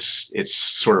so it's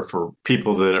sort of for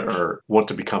people that want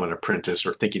to become an apprentice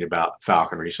or thinking about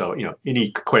falconry. So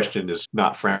any question is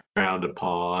not frowned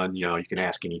upon. You can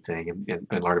ask anything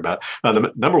and learn about it.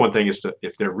 The number one thing is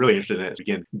if they're really interested in it, is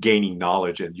again gaining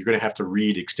knowledge, and you're going to have to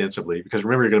read extensively because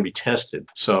remember you're going to be tested.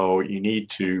 So you need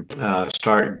to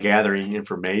start gathering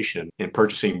information and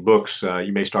purchasing books.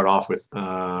 You may start off with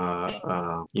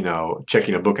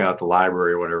checking a book out at the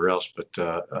library or whatever else, but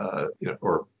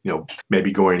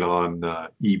maybe going on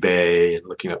eBay and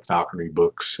looking up falconry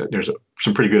books. There's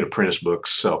some pretty good apprentice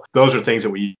books. So those are things that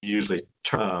we usually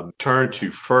turn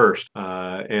to first.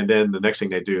 And then the next thing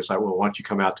they do is like, well, why don't you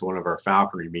come out to one of our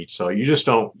falconry meets? So you just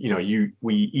don't,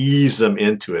 we ease them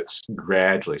into it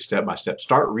gradually, step by step.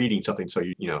 Start reading something so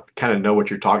you kind of know what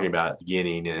you're talking about at the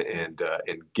beginning and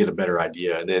get a better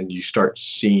idea. And then you start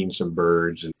seeing some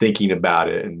birds and thinking about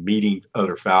it and meeting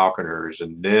other falconers,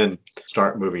 and then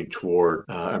start moving toward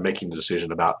making the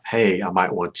decision about, hey, I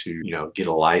might want to, get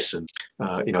a license.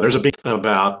 There's a big thing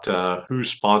about who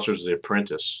sponsors the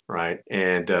apprentice, right?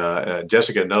 And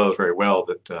Jessica knows very well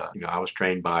that I was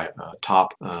trained by a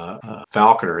top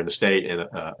falconer in the state and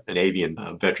an avian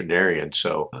veterinarian.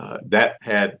 So that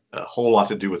had a whole lot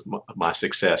to do with my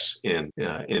success in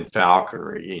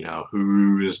falconry.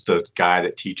 Who is the guy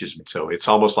that teaches me? So it's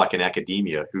almost like in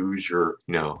academia. Who's your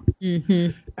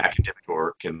academic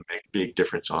work can make a big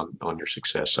difference on your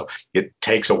success. So it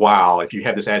takes a while. If you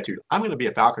have this attitude, I'm going to be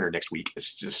a falconer next week,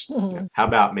 it's just how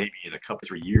about maybe in a couple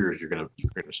 3 years you're going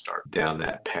to start down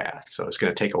that path. So it's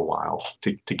going to take a while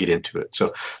to get into it.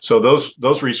 So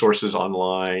those resources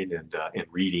online and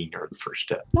reading are the first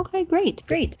step. Okay, great.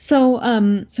 So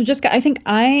Jessica, I think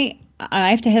I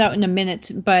have to head out in a minute,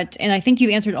 and I think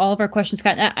you answered all of our questions,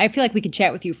 Scott. I feel like we could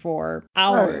chat with you for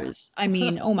hours. I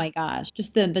mean, oh my gosh,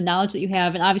 just the knowledge that you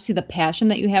have, and obviously the passion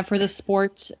that you have for this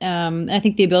sport. And I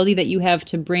think the ability that you have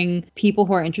to bring people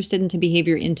who are interested into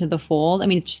behavior into the fold. I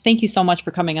mean, just thank you so much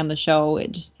for coming on the show.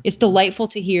 It's delightful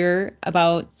to hear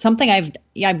about something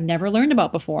I've never learned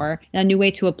about before, and a new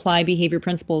way to apply behavior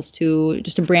principles to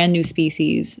just a brand new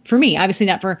species. For me, obviously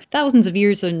not for thousands of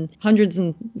years and hundreds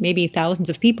and maybe thousands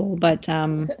of people, but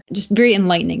just very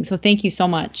enlightening. So thank you so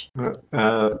much.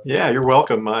 Yeah, you're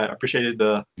welcome. I appreciated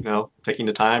taking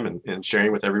the time and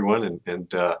sharing with everyone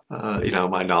and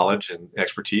my knowledge and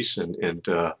expertise and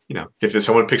if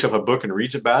someone picks up a book and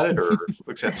reads about it or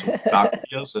looks at some falcon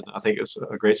videos, then I think it's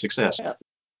a great success.